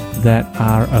that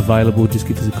are available. Just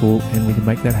give us a call and we can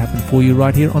make that happen for you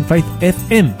right here on Faith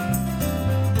FM.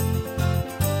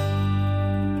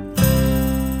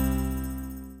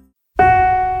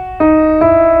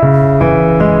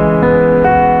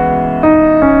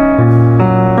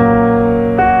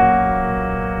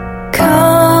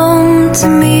 Come to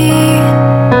me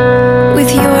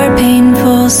with your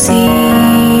painful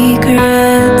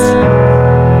secrets.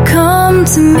 Come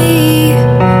to me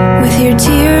with your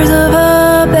tears of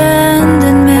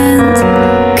abandonment.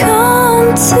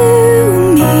 Come to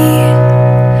me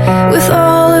with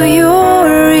all of your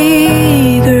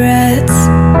regrets.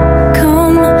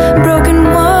 Come, broken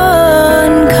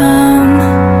one, come.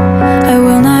 I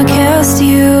will not cast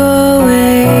you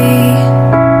away.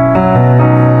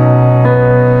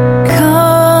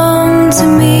 Come to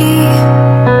me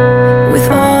with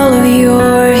all of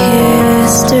your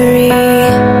history.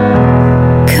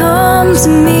 Come to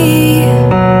me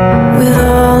with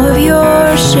all of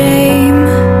your shame.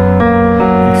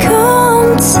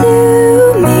 Come to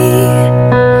me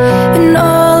in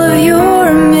all of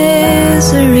your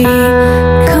misery.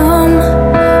 Come,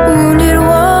 wounded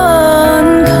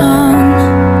one, come.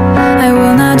 I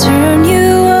will not turn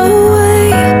you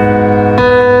away,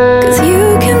 'cause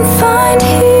you can find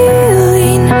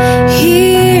healing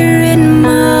here in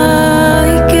my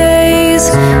gaze,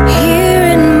 here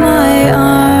in my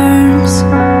arms,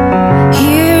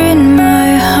 here in my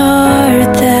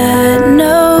heart that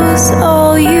knows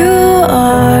all you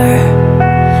are.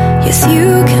 Yes, you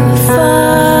can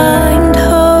find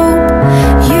hope,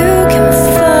 you can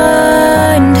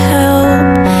find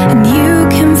help, and you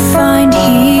can find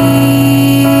healing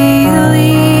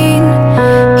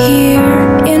here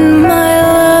in my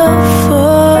love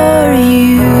for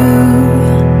you.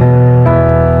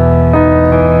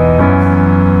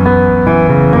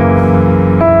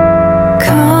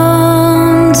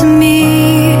 Come to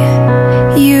me,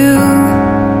 you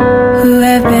who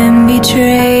have been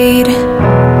betrayed.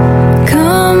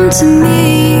 Come to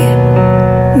me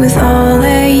with all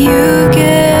that you've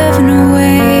given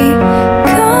away.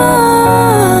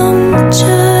 Come,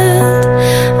 child,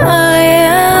 I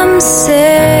am safe.